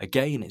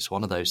again, it's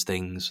one of those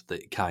things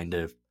that kind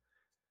of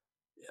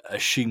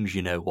assumes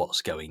you know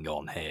what's going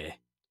on here.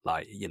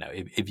 Like,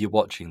 if you're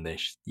watching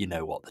this, you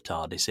know what the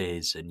TARDIS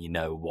is and you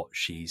know what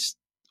she's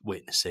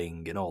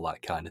witnessing and all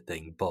that kind of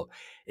thing. But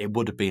it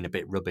would have been a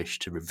bit rubbish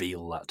to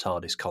reveal that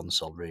TARDIS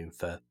console room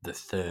for the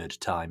third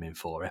time in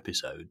 4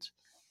 episodes.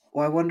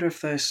 Well, I wonder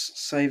if they're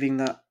saving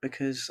that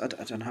because I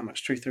don't know how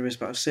much truth there is,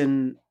 but I've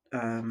seen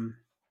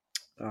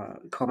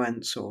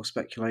comments or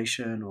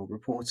speculation or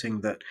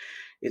reporting that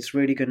it's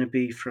really going to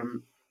be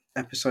from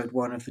episode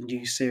 1 of the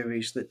new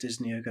series that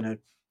Disney are going to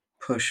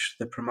push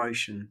the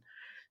promotion.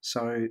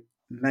 So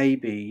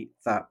maybe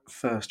that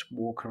first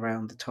walk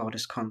around the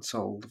TARDIS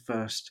console, the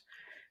first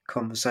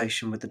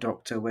conversation with the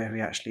Doctor where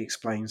he actually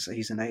explains that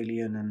he's an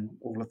alien and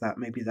all of that,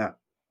 maybe that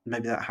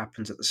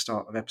happens at the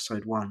start of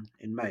episode 1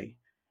 in May.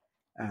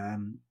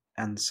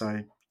 And so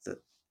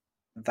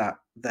that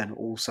then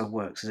also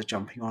works as a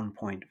jumping on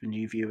point for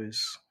new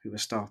viewers who are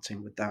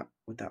starting with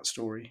that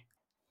story.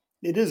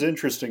 It is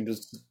interesting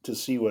to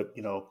see what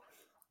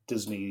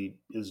Disney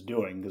is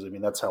doing, because I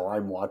mean that's how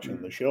I'm watching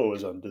the show,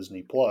 is on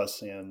Disney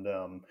Plus, and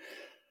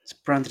It's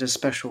branded as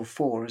Special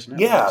 4, isn't it,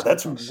 on yeah, Disney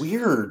that's Plus?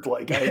 weird.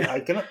 Like I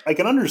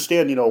can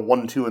understand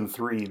 1, 2, and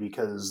 3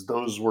 because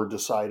those were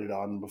decided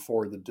on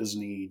before the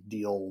Disney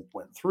deal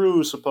went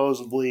through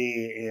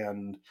supposedly,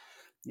 and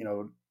you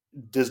know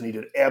Disney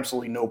did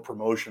absolutely no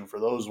promotion for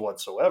those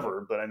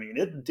whatsoever. But I mean,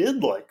 it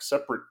did like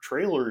separate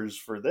trailers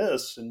for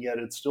this, and yet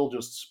it's still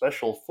just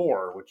Special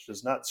 4, which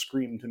does not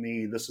scream to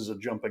me this is a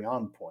jumping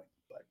on point.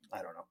 But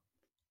I don't know.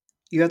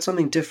 You had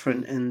something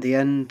different in the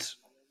end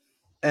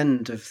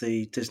of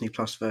the Disney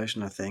Plus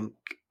version, I think,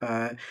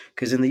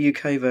 because in the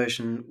UK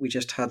version we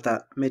just had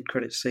that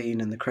mid-credit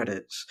scene and the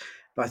credits.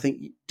 But I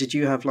think, did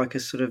you have like a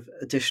sort of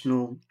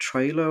additional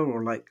trailer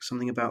or like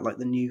something about like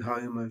the new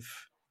home of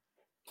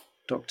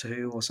Doctor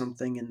Who or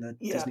something in the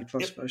Yeah, Disney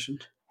Plus version?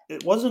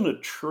 it wasn't a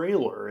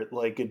trailer.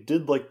 It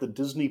did like the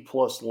Disney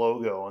Plus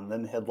logo, and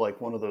then had like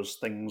one of those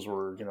things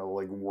where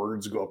like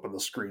words go up on the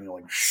screen,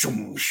 like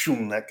shoom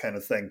shoom, that kind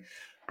of thing.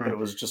 But Right. it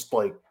was just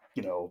like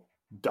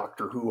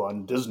Doctor Who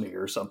on Disney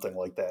or something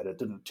like that. It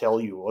didn't tell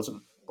you. It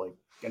wasn't like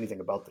anything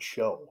about the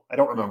show. I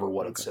don't remember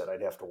what it Okay. said.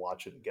 I'd have to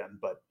watch it again.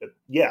 But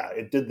yeah,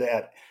 it did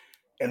that,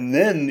 and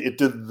then it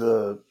did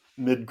the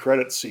mid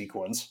credit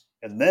sequence,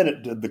 and then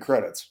it did the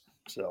credits.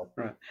 So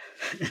Right.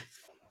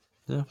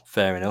 Yeah,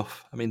 fair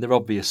enough. I mean, they're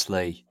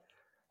obviously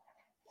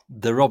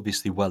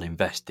well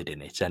invested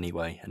in it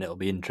anyway, and it'll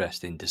be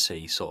interesting to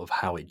see sort of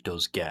how it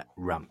does get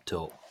ramped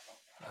up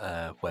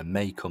when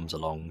May comes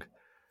along.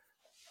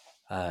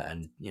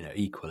 And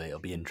equally, it'll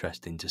be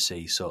interesting to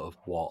see sort of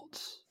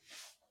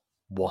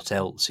what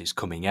else is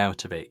coming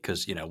out of it,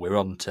 because we're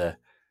on to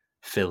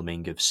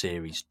filming of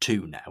series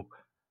 2 now.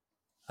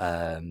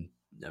 I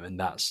mean,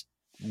 that's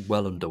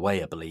well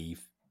underway, I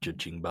believe,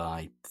 judging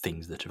by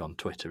things that are on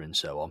Twitter and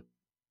so on.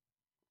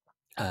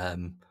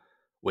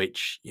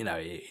 Which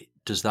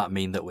does that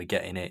mean that we're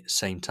getting it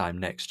same time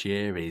next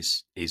year?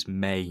 Is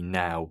May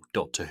now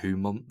Doctor Who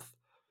month?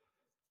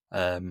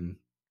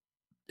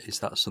 Is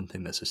that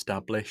something that's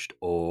established,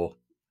 or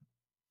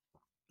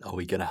are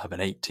we going to have an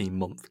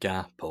 18-month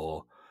gap,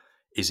 or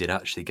is it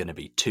actually going to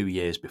be 2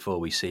 years before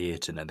we see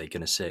it, and are they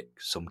going to stick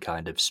some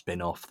kind of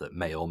spin-off that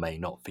may or may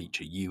not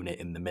feature Unit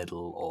in the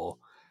middle? Or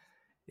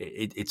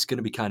it's going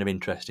to be kind of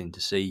interesting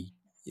to see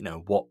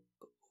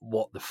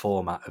what the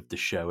format of the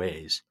show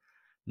is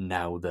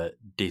now that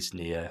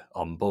Disney are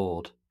on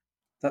board.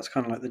 That's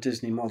kind of like the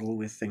Disney model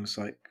with things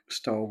like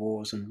Star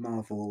Wars and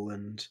Marvel,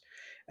 and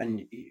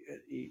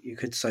you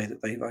could say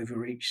that they've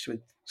overreached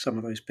with some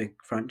of those big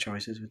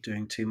franchises with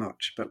doing too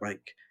much. But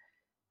like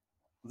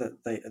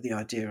the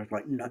idea of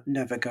like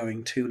never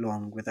going too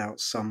long without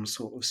some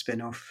sort of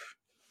spin-off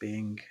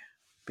being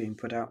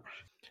put out.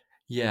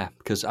 Yeah,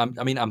 because I'm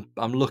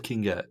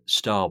looking at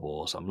Star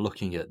Wars. I'm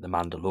looking at The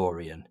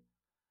Mandalorian,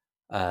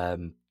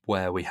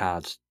 where we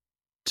had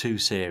 2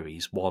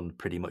 series, one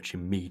pretty much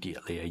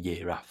immediately a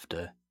year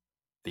after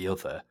the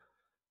other,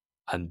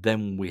 and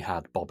then we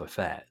had Boba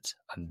Fett,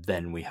 and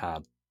then we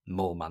had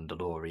more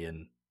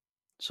Mandalorian,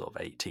 sort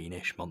of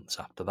 18-ish months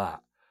after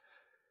that.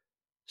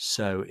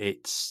 So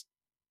it's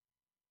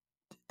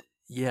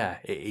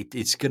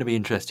going to be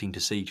interesting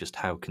to see just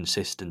how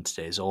consistent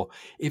it is, or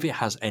if it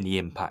has any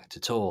impact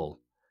at all.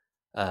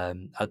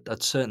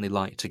 I'd certainly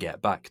like to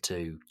get back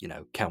to,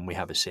 can we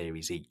have a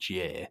series each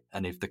year?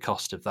 And if the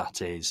cost of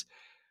that is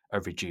a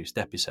reduced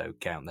episode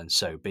count, then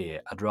so be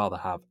it. I'd rather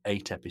have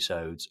 8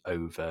 episodes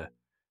every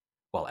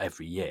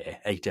year,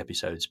 8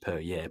 episodes per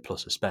year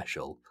plus a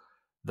special,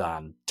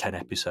 than 10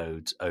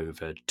 episodes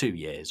over 2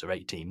 years or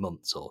 18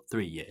 months or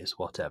 3 years,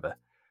 whatever.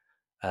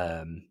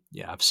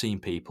 I've seen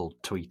people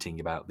tweeting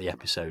about the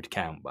episode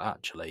count, but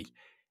actually,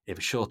 if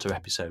a shorter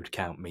episode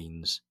count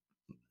means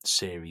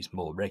series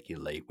more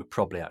regularly, we're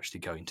probably actually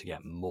going to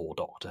get more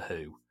Doctor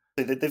Who.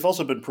 They've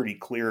also been pretty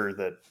clear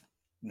that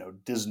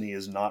Disney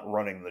is not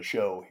running the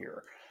show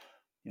here.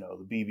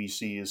 The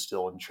BBC is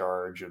still in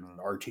charge, and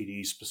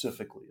RTD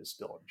specifically is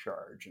still in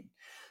charge.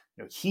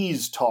 And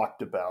he's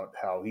talked about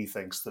how he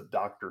thinks that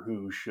Doctor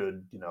Who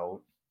should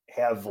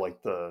have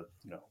like the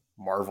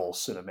Marvel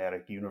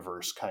Cinematic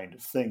Universe kind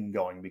of thing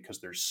going, because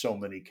there's so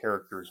many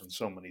characters and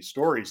so many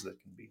stories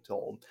that can be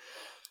told.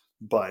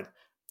 But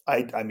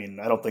I mean,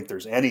 I don't think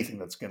there's anything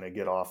that's going to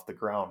get off the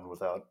ground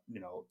without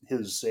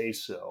his say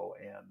so.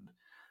 And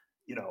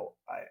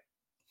I,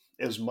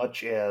 as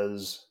much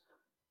as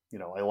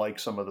I like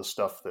some of the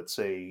stuff that,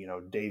 say,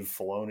 Dave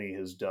Filoni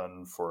has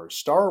done for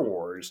Star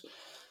Wars.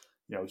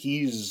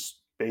 He's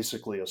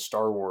basically a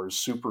Star Wars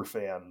super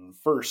fan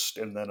first,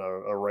 and then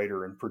a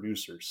writer and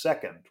producer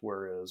second.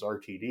 Whereas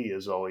RTD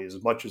is always,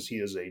 as much as he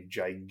is a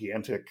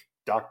gigantic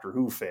Doctor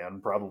Who fan,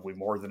 probably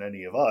more than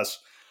any of us,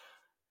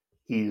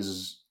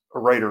 he's a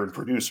writer and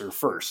producer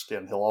first,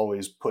 and he'll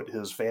always put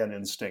his fan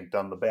instinct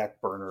on the back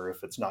burner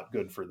if it's not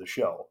good for the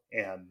show.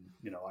 And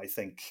I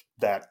think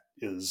that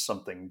is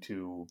something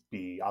to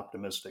be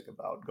optimistic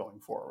about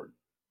going forward.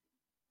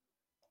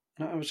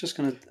 I was just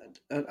going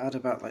to add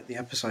about like the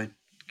episode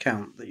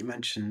count that you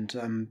mentioned.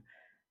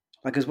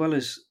 Like, as well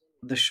as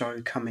the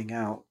show coming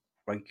out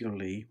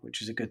regularly,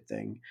 which is a good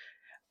thing,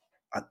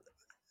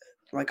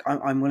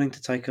 I'm willing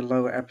to take a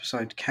lower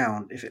episode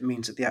count if it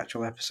means that the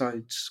actual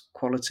episode's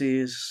quality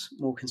is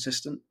more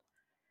consistent.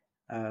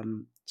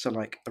 So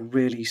like a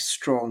really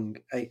strong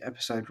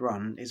 8-episode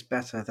run is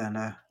better than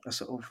a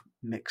sort of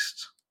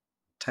mixed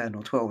 10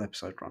 or 12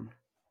 episode run.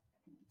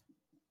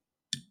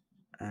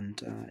 And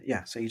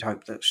so you'd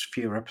hope that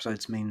fewer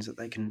episodes means that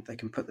they can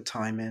put the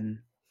time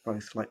in,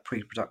 both like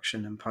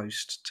pre-production and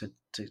post,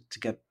 to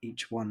get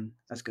each one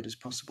as good as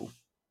possible.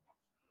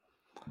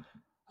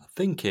 I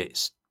think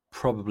it's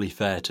probably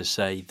fair to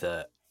say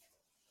that,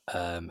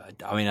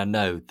 I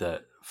know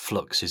that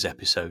Flux's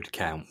episode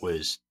count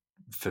was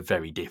for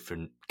very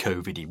different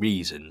COVID-y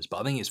reasons, but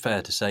I think it's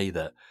fair to say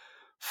that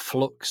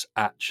Flux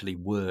actually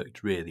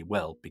worked really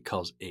well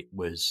because it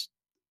was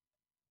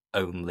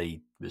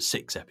only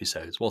 6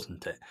 episodes,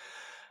 wasn't it?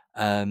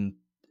 And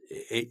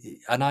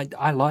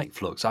I like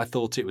Flux. I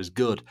thought it was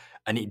good,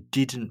 and it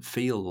didn't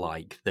feel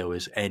like there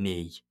was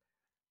any.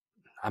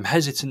 I'm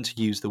hesitant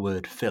to use the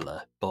word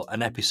filler, but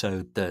an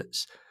episode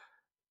that's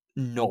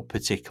not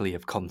particularly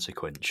of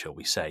consequence, shall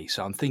we say.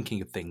 So I'm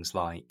thinking of things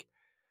like,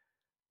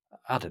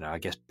 I don't know, I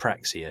guess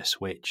Praxius,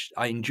 which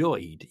I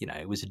enjoyed.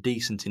 It was a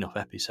decent enough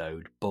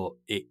episode, but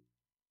it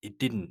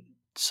didn't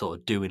sort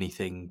of do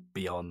anything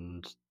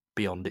beyond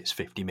its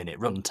 50-minute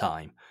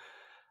runtime.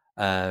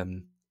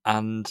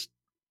 And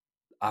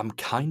I'm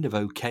kind of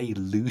okay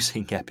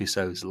losing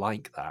episodes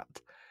like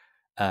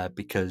that,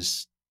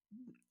 because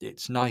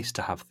it's nice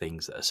to have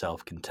things that are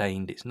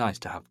self-contained. It's nice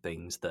to have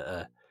things that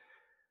are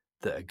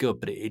good,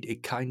 but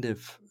it kind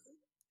of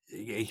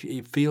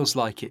it feels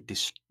like it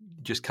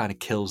just kind of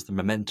kills the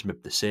momentum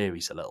of the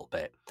series a little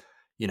bit.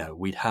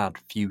 We'd had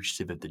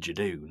Fugitive of the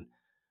Jadoon,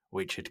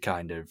 which had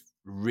kind of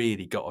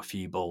really got a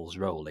few balls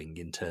rolling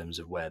in terms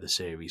of where the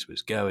series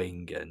was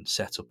going and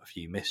set up a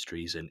few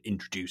mysteries and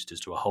introduced us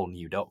to a whole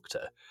new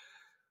Doctor.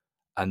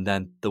 And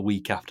then the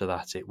week after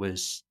that, it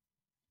was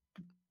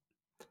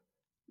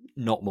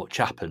not much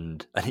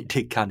happened, and it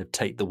did kind of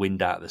take the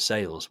wind out of the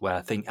sails, where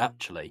I think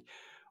actually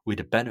we'd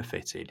have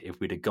benefited if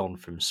we'd have gone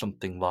from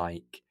something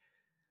like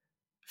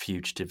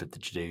Fugitive of the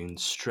Jadoon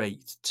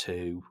straight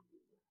to,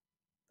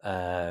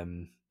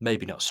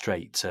 maybe not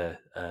straight to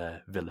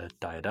Villa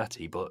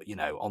Diodati, but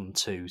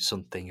onto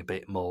something a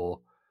bit more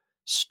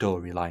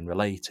storyline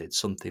related,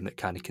 something that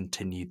kind of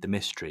continued the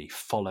mystery,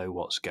 follow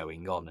what's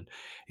going on. And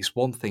it's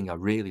one thing I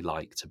really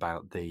liked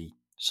about the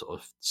sort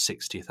of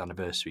 60th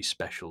anniversary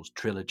specials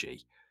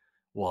trilogy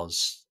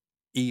was,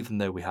 even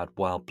though we had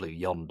Wild Blue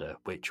Yonder,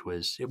 which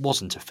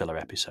wasn't a filler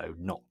episode,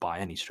 not by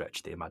any stretch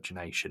of the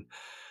imagination,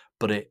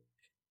 but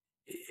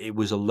it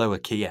was a lower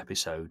key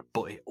episode,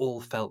 but it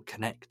all felt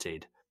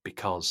connected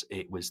because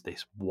it was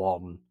this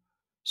one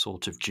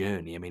sort of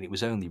journey. I mean, it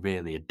was only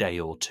really a day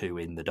or two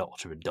in the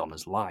Doctor and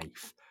Donna's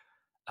life,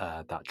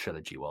 that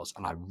trilogy was,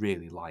 and I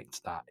really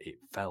liked that. It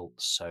felt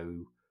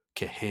so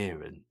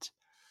coherent,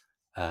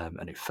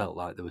 and it felt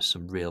like there was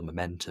some real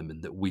momentum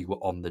and that we were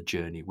on the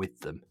journey with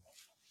them.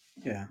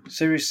 Yeah,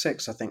 Series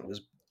 6 I think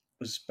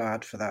was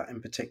bad for that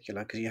in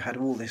particular, because you had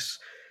all this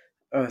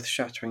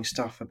earth-shattering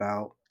stuff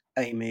about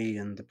Amy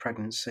and the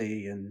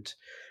pregnancy and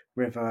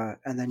River,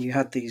 and then you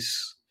had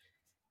these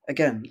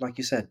again, like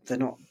you said, they're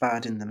not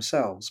bad in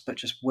themselves, but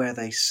just where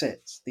they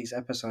sit, these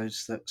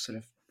episodes that sort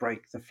of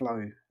break the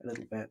flow a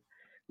little bit.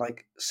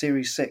 Like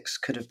Series 6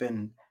 could have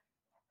been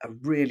a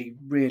really,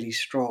 really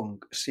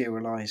strong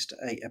serialized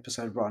 8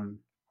 episode run,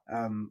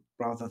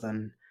 rather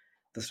than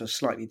the sort of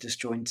slightly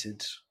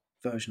disjointed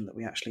version that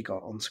we actually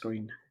got on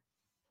screen.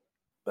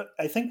 But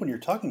I think when you're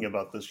talking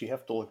about this, you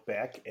have to look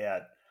back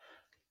at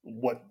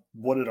what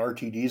did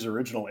RTD's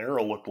original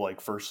era look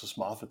like versus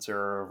Moffat's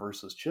era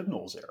versus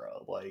Chibnall's era.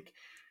 Like,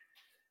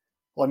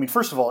 well, I mean,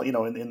 first of all,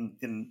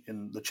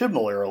 in the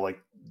Chibnall era,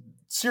 like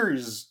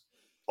Series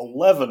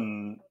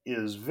 11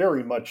 is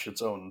very much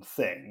its own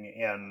thing,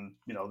 and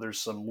there's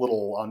some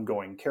little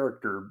ongoing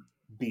character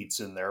beats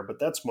in there, but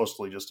that's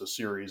mostly just a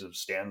series of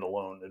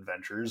standalone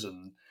adventures.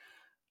 And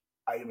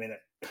I mean,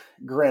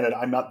 granted,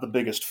 I'm not the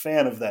biggest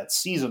fan of that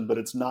season, but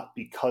it's not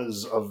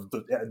because of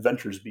the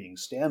adventures being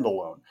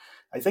standalone.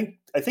 I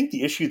think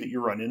the issue that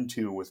you run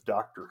into with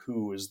Doctor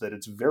Who is that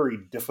it's very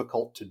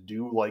difficult to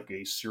do like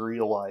a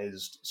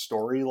serialized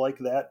story like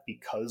that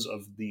because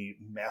of the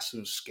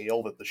massive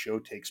scale that the show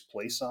takes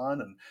place on.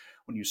 And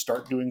when you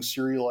start doing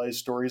serialized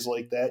stories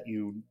like that,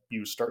 you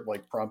start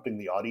like prompting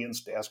the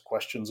audience to ask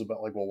questions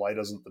about like, well, why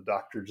doesn't the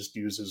Doctor just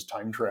use his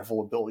time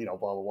travel ability, blah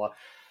blah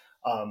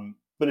blah.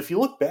 But if you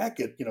look back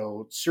at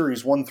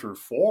series 1 through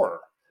 4,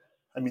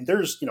 I mean,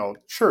 there's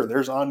sure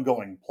there's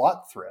ongoing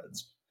plot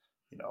threads,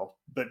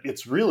 but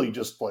it's really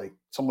just like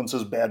someone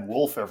says "bad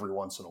wolf" every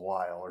once in a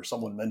while, or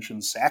someone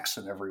mentions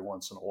Saxon every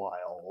once in a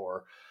while,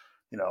 or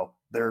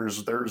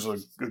there's a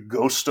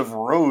ghost of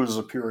Rose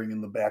appearing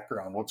in the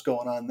background. What's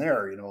going on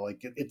there?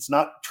 Like it's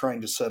not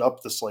trying to set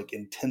up this like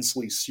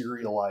intensely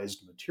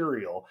serialized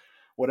material.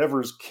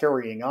 Whatever's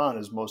carrying on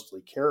is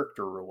mostly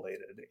character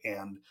related.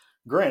 And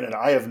granted,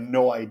 I have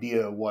no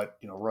idea what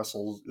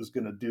Russell is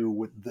going to do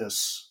with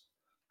this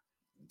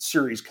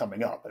series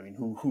coming up. I mean,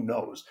 who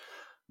knows?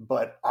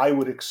 But I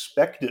would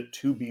expect it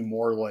to be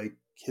more like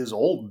his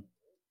old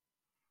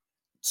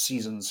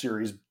season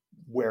series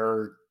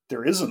where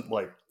there isn't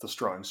like the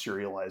strong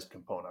serialized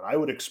component. I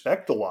would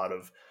expect a lot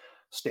of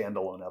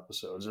standalone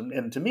episodes.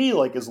 And to me,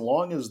 like as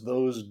long as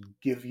those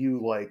give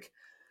you like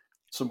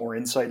some more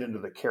insight into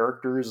the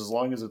characters, as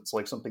long as it's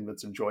like something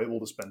that's enjoyable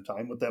to spend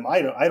time with them,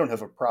 I don't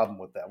have a problem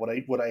with that.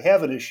 What I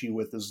have an issue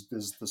with is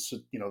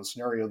the the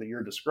scenario that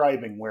you're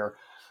describing where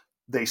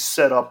they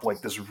set up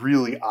like this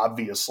really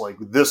obvious like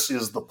this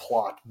is the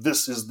plot,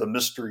 this is the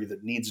mystery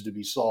that needs to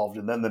be solved,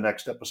 and then the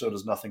next episode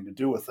has nothing to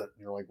do with it,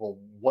 and you're like, well,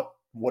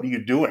 what are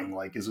you doing?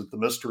 Like, is it the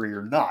mystery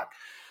or not?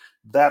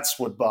 That's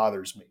what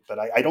bothers me. But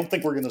I don't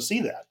think we're going to see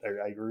that.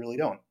 I really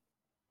don't.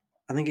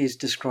 I think he's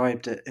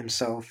described it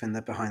himself in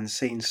the behind the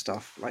scenes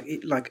stuff.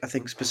 Like I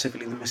think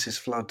specifically the Mrs.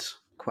 Flood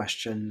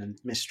question and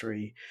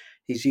mystery.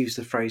 He's used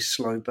the phrase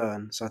slow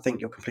burn. So I think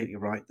you're completely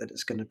right that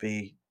it's going to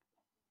be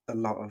a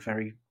lot of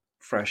very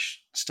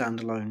fresh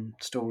standalone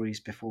stories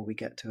before we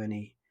get to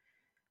any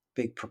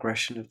big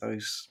progression of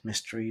those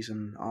mysteries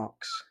and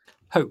arcs.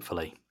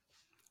 Hopefully.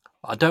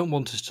 I don't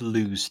want us to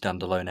lose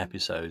standalone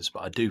episodes,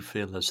 but I do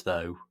feel as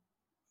though,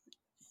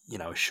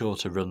 a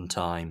shorter run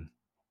time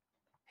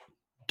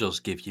does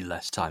give you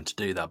less time to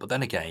do that. But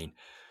then again,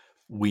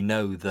 we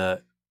know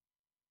that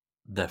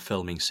they're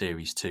filming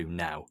series 2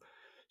 now.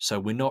 So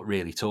we're not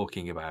really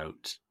talking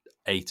about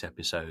 8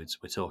 episodes.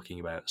 We're talking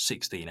about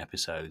 16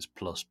 episodes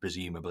plus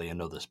presumably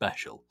another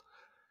special.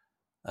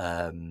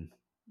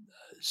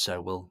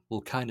 So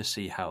we'll kind of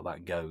see how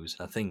that goes.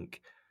 I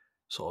think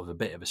sort of a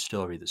bit of a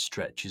story that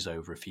stretches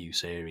over a few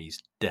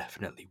series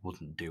definitely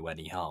wouldn't do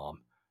any harm.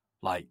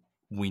 Like,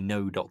 we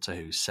know Doctor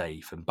Who's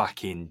safe, and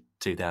back in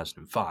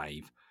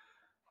 2005,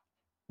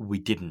 we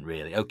didn't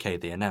really. Okay,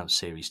 they announced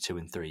series 2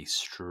 and 3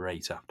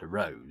 straight after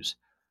Rose,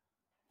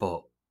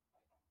 but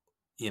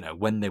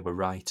when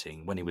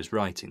he was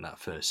writing that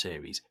first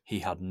series, he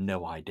had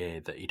no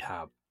idea that he'd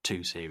have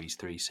 2 series,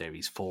 3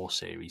 series, 4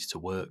 series to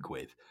work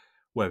with.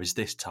 Whereas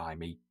this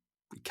time, he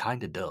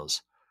kind of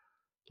does.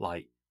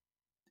 Like,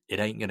 it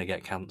ain't going to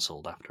get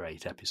cancelled after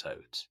 8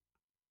 episodes.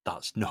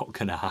 That's not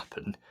going to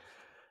happen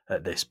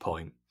at this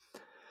point.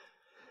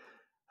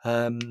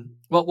 Well,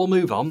 we'll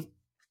move on.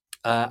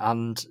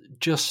 And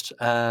just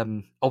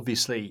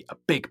obviously, a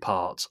big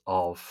part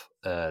of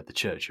the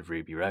Church of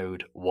Ruby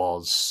Road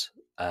was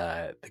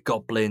the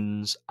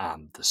goblins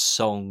and the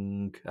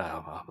song,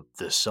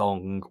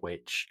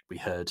 which we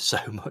heard so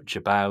much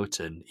about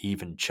and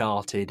even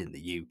charted in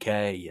the UK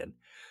and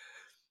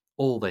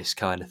all this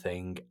kind of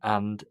thing.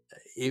 And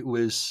there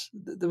was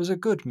a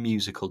good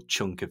musical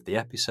chunk of the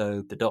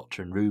episode. The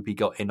Doctor and Ruby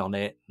got in on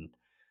it,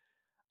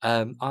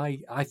 and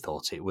I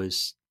thought it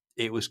was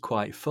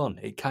quite fun.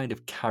 It kind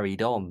of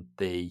carried on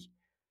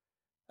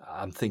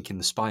I'm thinking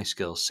the Spice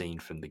Girls scene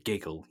from The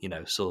Giggle,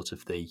 sort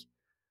of the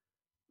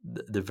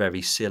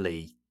very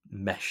silly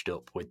meshed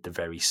up with the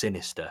very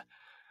sinister.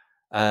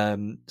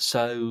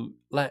 So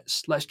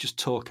let's just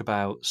talk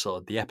about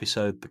sort of the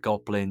episode, the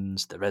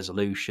goblins, the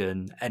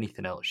resolution,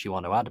 anything else you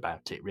want to add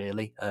about it,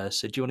 really.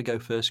 So do you want to go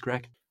first,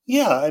 Greg?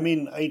 Yeah, I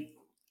mean,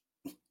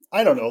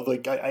 I don't know.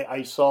 Like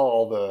I saw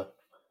all the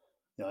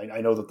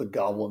I know that the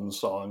Goblin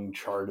song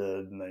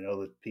charted, and I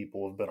know that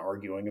people have been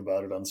arguing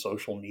about it on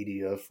social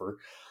media for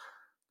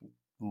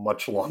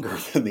much longer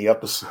than the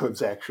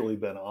episode's actually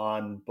been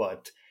on.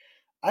 But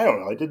I don't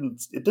know.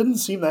 It didn't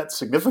seem that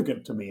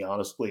significant to me,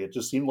 honestly. It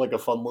just seemed like a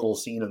fun little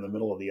scene in the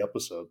middle of the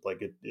episode.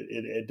 Like it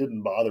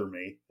didn't bother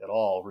me at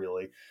all,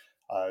 really.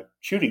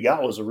 Ncuti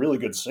Gat was a really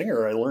good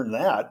singer. I learned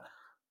that,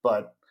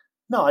 but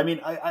no, I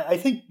mean, I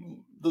think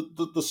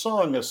the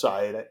song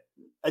aside,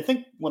 I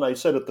think when I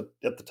said at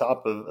the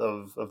top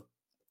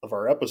of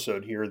our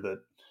episode here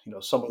that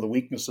some of the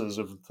weaknesses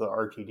of the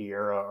RTD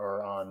era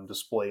are on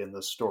display in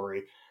this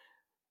story.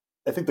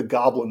 I think the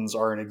goblins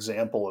are an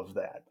example of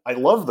that. I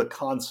love the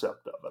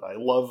concept of it. I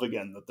love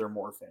again that they're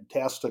more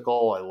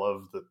fantastical. I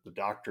love that the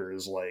doctor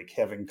is like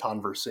having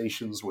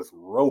conversations with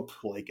rope,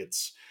 like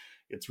it's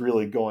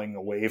really going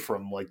away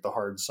from like the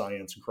hard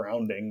science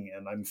grounding,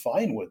 and I'm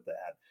fine with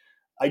that.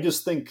 I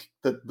just think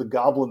that the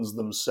goblins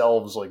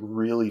themselves like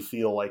really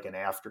feel like an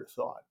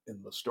afterthought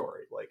in the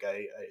story. Like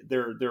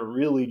they're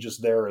really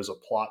just there as a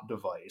plot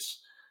device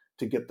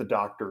to get the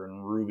doctor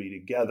and Ruby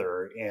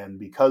together, and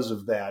because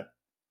of that,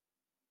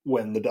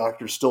 when the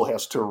doctor still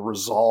has to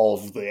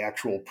resolve the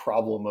actual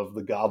problem of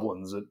the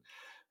goblins, it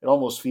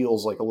almost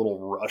feels like a little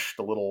rushed,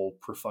 a little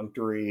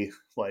perfunctory,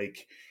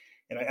 like.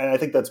 And I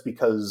think that's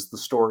because the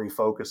story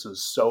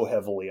focuses so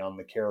heavily on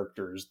the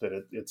characters that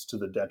it's to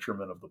the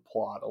detriment of the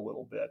plot a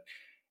little bit.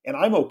 And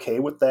I'm okay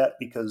with that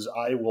because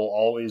I will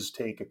always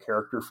take a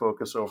character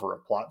focus over a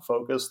plot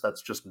focus.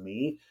 That's just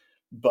me.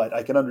 But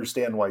I can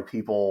understand why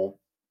people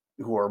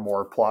who are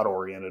more plot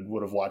oriented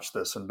would have watched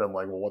this and been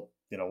like, well,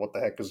 what the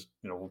heck is,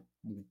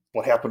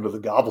 what happened to the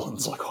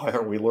goblins? Like, why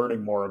aren't we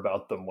learning more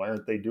about them? Why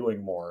aren't they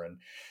doing more? And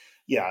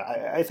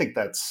yeah, I think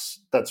that's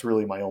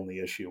really my only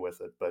issue with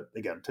it. But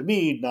again, to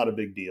me, not a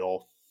big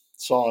deal.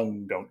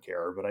 Song, don't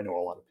care, but I know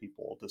a lot of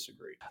people will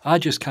disagree. I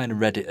just kind of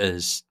read it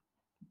as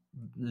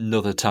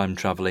another time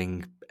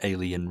traveling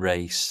alien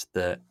race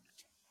that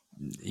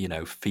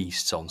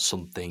feasts on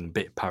something a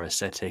bit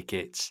parasitic.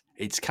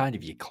 It's kind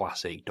of your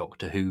classic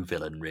Doctor Who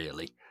villain,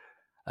 really.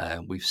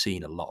 We've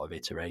seen a lot of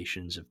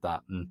iterations of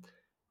that, and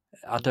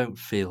I don't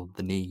feel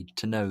the need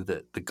to know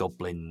that the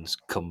goblins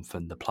come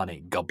from the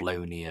planet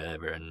Goblonia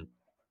and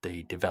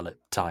they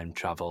developed time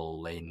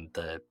travel in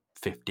the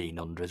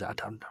 1500s.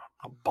 I'm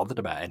not bothered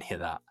about any of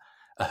that.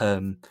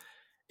 Um,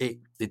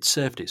 it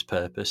served its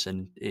purpose,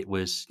 and it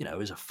was it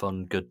was a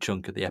fun, good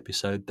chunk of the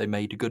episode. They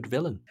made a good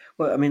villain.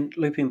 Well, I mean,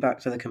 looping back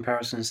to the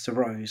comparisons to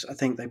Rose, I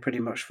think they pretty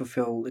much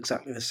fulfill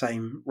exactly the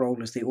same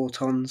role as the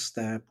Autons.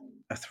 They're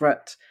a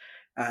threat,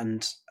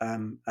 and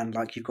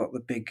like you've got the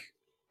big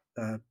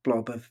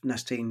blob of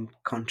Nestine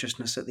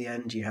consciousness at the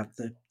end. You have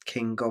the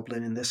King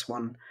Goblin in this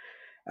one,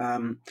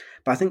 but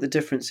I think the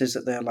difference is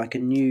that they're like a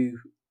new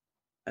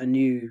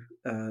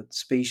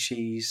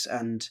species,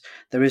 and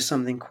there is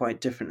something quite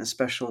different and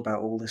special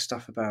about all this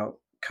stuff about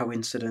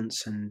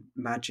coincidence and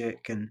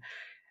magic, and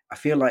I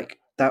feel like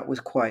that was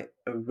quite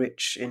a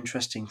rich,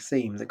 interesting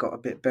theme that got a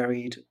bit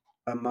buried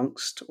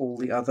amongst all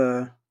the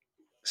other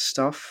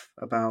stuff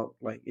about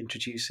like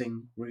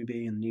introducing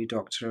Ruby and the new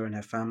Doctor and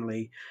her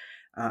family.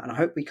 And I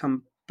hope we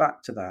come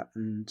back to that,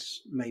 and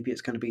maybe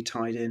it's going to be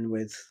tied in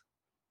with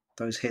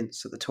those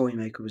hints that the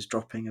Toymaker was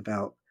dropping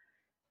about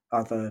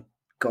other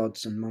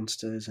gods and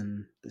monsters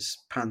and this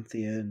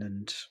pantheon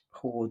and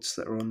hordes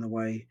that are on the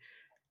way.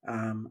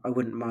 I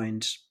wouldn't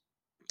mind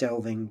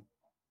delving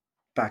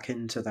back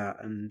into that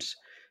and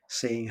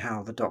seeing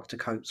how the Doctor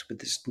copes with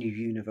this new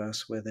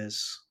universe where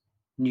there's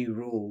new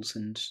rules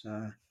and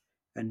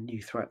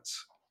new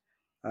threats.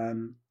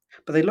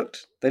 But they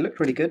looked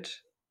really good.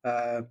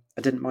 I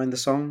didn't mind the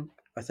song.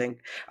 I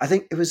think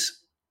it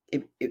was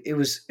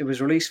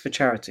released for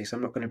charity, so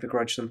I'm not going to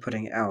begrudge them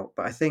putting it out.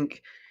 But I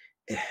think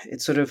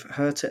it sort of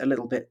hurt it a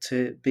little bit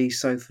to be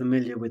so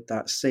familiar with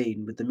that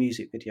scene with the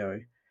music video.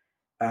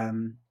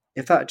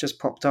 If that had just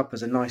popped up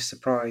as a nice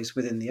surprise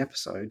within the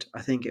episode,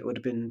 I think it would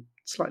have been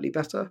slightly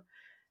better.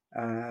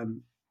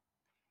 Um,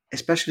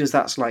 Especially as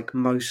that's like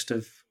most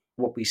of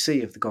what we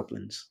see of the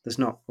goblins. There's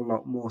not a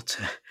lot more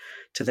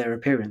to their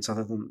appearance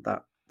other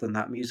than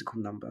that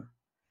musical number.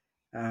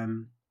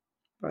 Um,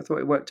 but I thought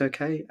it worked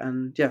okay,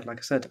 and yeah, like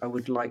I said, I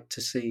would like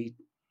to see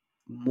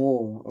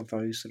more of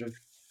those sort of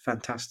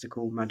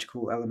fantastical,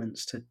 magical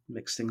elements to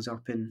mix things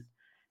up in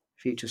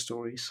future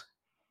stories.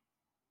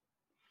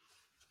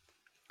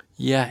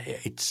 Yeah,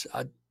 it's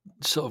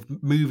sort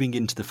of moving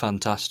into the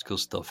fantastical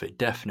stuff. It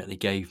definitely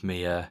gave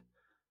me a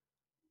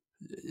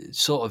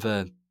sort of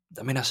a.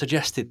 I mean, I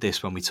suggested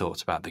this when we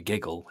talked about the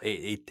giggle.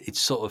 It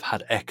sort of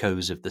had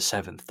echoes of the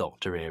Seventh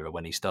Doctor era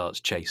when he starts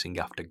chasing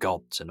after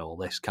gods and all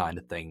this kind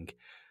of thing.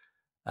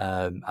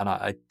 And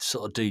I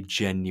sort of do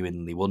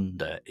genuinely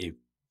wonder if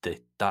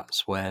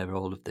that's where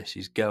all of this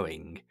is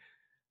going.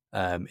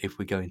 If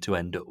we're going to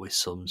end up with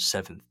some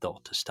Seventh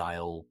Doctor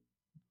style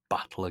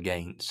battle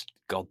against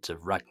gods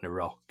of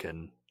Ragnarok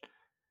and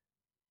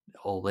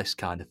all this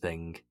kind of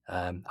thing.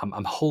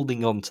 I'm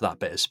holding on to that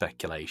bit of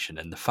speculation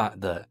and the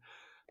fact that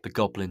the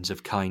goblins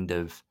have kind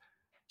of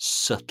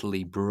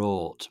subtly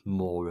brought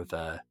more of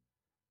a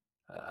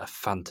a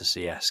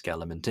fantasy-esque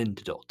element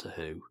into Doctor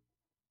Who.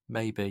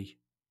 Maybe.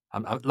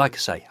 Like I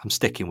say, I'm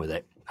sticking with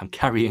it. I'm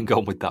carrying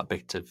on with that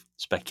bit of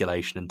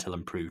speculation until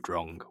I'm proved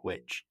wrong,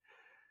 which,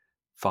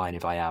 fine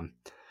if I am.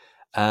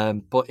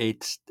 But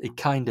it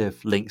kind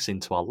of links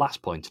into our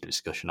last point of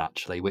discussion,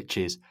 actually, which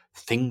is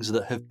things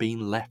that have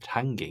been left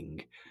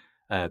hanging.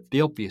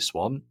 The obvious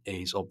one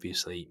is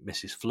obviously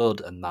Mrs.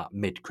 Flood and that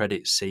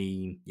mid-credit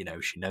scene. You know,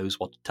 she knows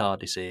what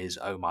TARDIS is.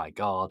 Oh my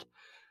God.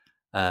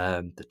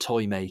 The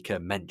toy maker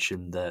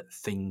mentioned that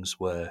things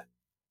were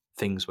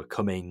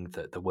coming,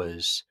 that there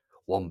was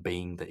one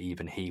being that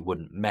even he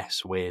wouldn't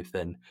mess with,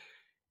 and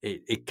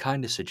it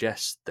kind of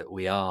suggests that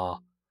we are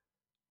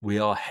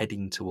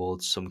heading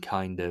towards some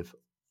kind of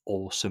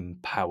awesome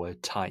power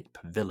type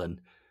villain.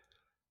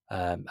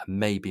 And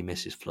maybe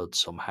Mrs. Flood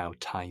somehow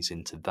ties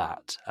into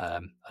that.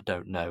 I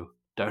don't know.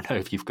 Don't know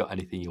if you've got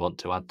anything you want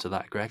to add to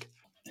that, Greg.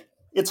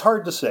 It's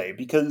hard to say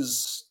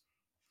because,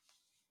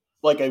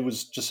 like I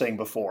was just saying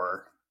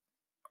before,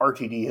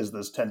 RTD has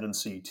this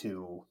tendency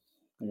to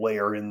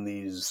layer in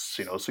these,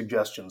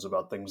 suggestions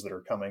about things that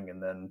are coming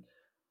and then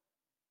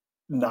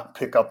not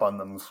pick up on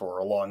them for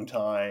a long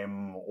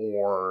time,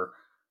 or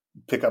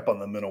pick up on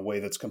them in a way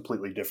that's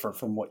completely different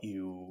from what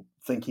you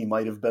think he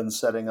might have been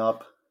setting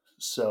up.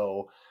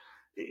 So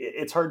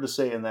it's hard to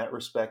say in that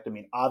respect. I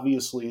mean,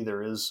 obviously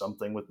there is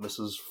something with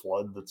Mrs.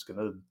 Flood that's going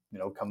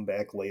to, come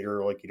back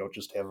later. Like, you don't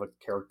just have a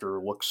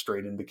character look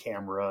straight into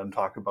camera and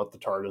talk about the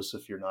TARDIS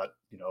if you're not,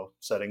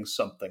 setting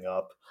something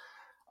up.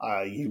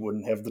 You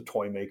wouldn't have the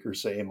toy maker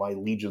say, my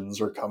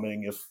legions are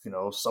coming, if,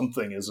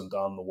 something isn't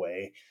on the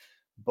way.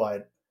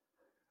 But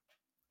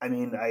I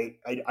mean,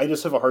 I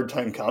just have a hard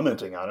time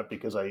commenting on it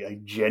because I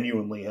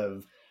genuinely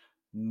have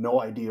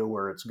no idea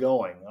where it's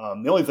going.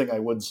 The only thing I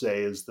would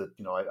say is that,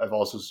 I've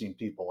also seen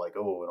people like,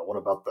 oh, what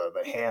about the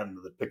hand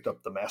that picked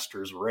up the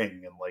Master's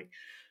ring? And like,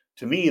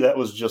 to me, that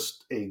was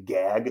just a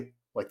gag.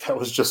 Like, that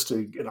was just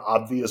an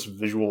obvious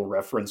visual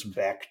reference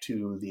back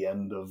to the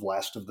end of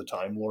Last of the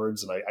Time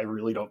Lords. And I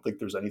really don't think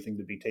there's anything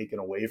to be taken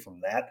away from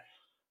that.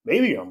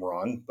 Maybe I'm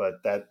wrong, but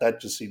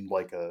that just seemed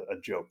like a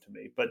joke to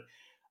me. But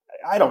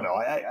I don't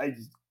know.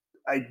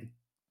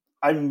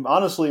 I'm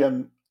honestly,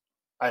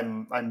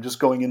 I'm just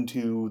going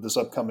into this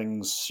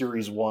upcoming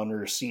series 1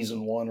 or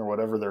season 1 or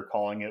whatever they're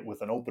calling it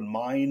with an open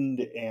mind,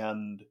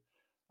 and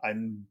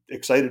I'm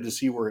excited to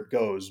see where it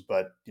goes.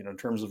 But in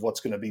terms of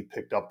what's going to be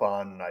picked up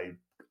on,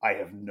 I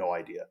have no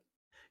idea.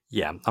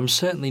 Yeah, I'm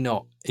certainly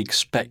not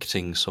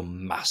expecting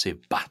some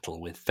massive battle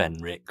with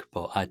Fenric,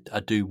 but I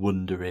do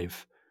wonder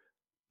if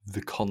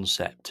the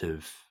concept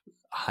of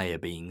higher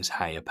beings,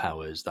 higher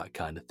powers, that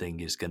kind of thing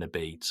is going to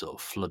be sort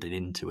of flooded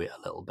into it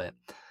a little bit.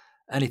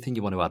 Anything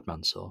you want to add,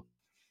 Mansoor?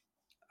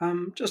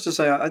 Just to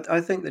say,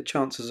 I think the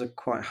chances are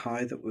quite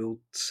high that we'll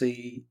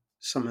see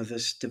some of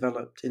this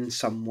developed in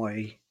some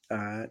way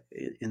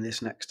in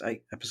this next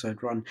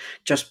 8-episode run,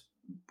 just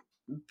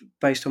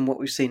based on what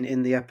we've seen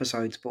in the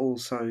episodes, but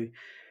also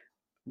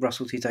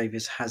Russell T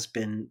Davies has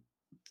been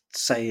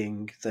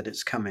saying that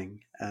it's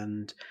coming,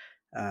 and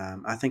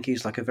I think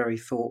he's like a very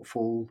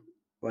thoughtful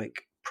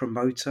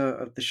promoter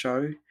of the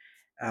show,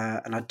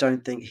 and I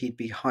don't think he'd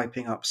be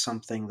hyping up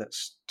something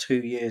that's 2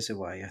 years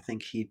away. I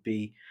think he'd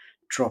be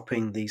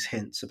dropping these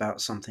hints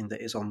about something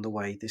that is on the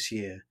way this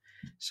year.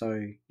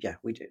 So yeah,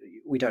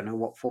 we don't know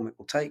what form it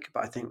will take,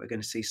 but I think we're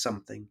going to see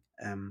something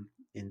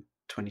in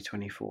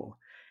 2024.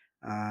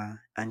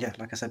 And yeah,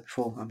 like I said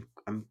before,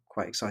 I'm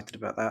quite excited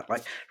about that.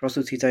 Like,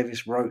 Russell T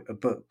Davies wrote a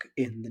book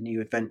in the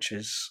New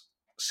Adventures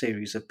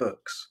series of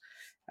books,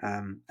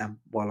 and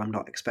while I'm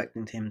not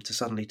expecting him to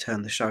suddenly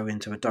turn the show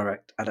into a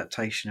direct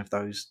adaptation of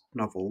those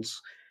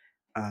novels,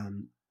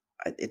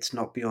 it's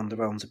not beyond the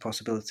realms of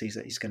possibilities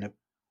that he's going to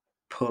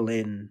pull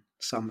in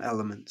some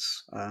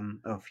elements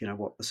of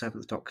what the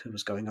Seventh Doctor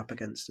was going up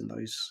against in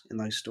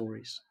those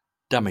stories.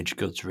 Damaged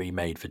Goods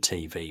remade for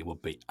TV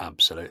would be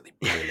absolutely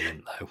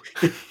brilliant, though.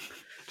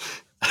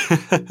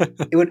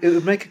 It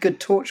would make a good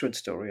Torchwood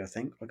story, I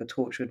think, like a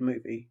Torchwood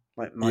movie.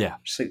 Like, might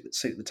suit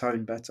the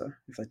tone better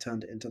if they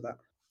turned it into that.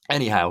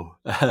 Anyhow,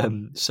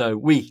 so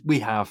we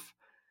have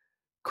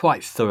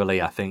quite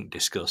thoroughly, I think,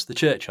 discussed the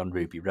Church on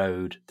Ruby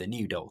Road, the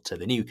new Doctor,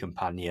 the new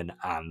companion,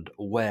 and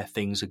where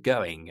things are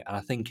going. And I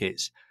think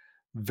it's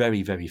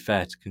very, very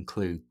fair to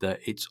conclude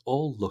that it's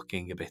all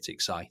looking a bit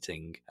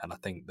exciting. And I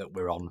think that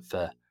we're on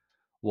for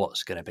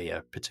what's going to be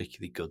a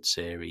particularly good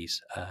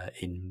series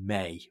in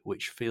May,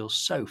 which feels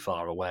so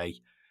far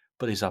away,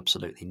 but is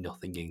absolutely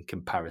nothing in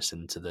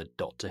comparison to the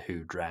Doctor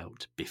Who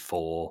drought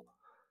before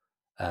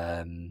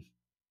the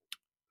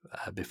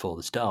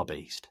Star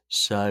Beast.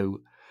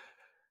 So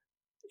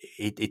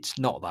it's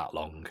not that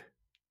long,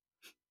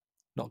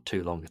 not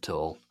too long at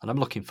all, and I'm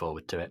looking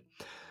forward to it.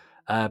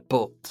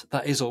 But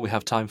that is all we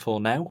have time for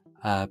now.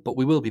 But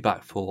we will be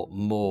back for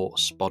more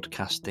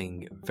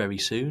spodcasting very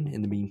soon.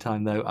 In the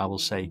meantime, though, I will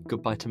say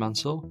goodbye to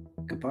Mansoor.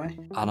 Goodbye.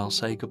 And I'll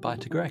say goodbye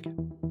to Greg.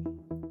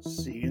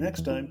 See you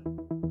next time.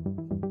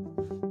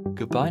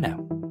 Goodbye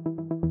now.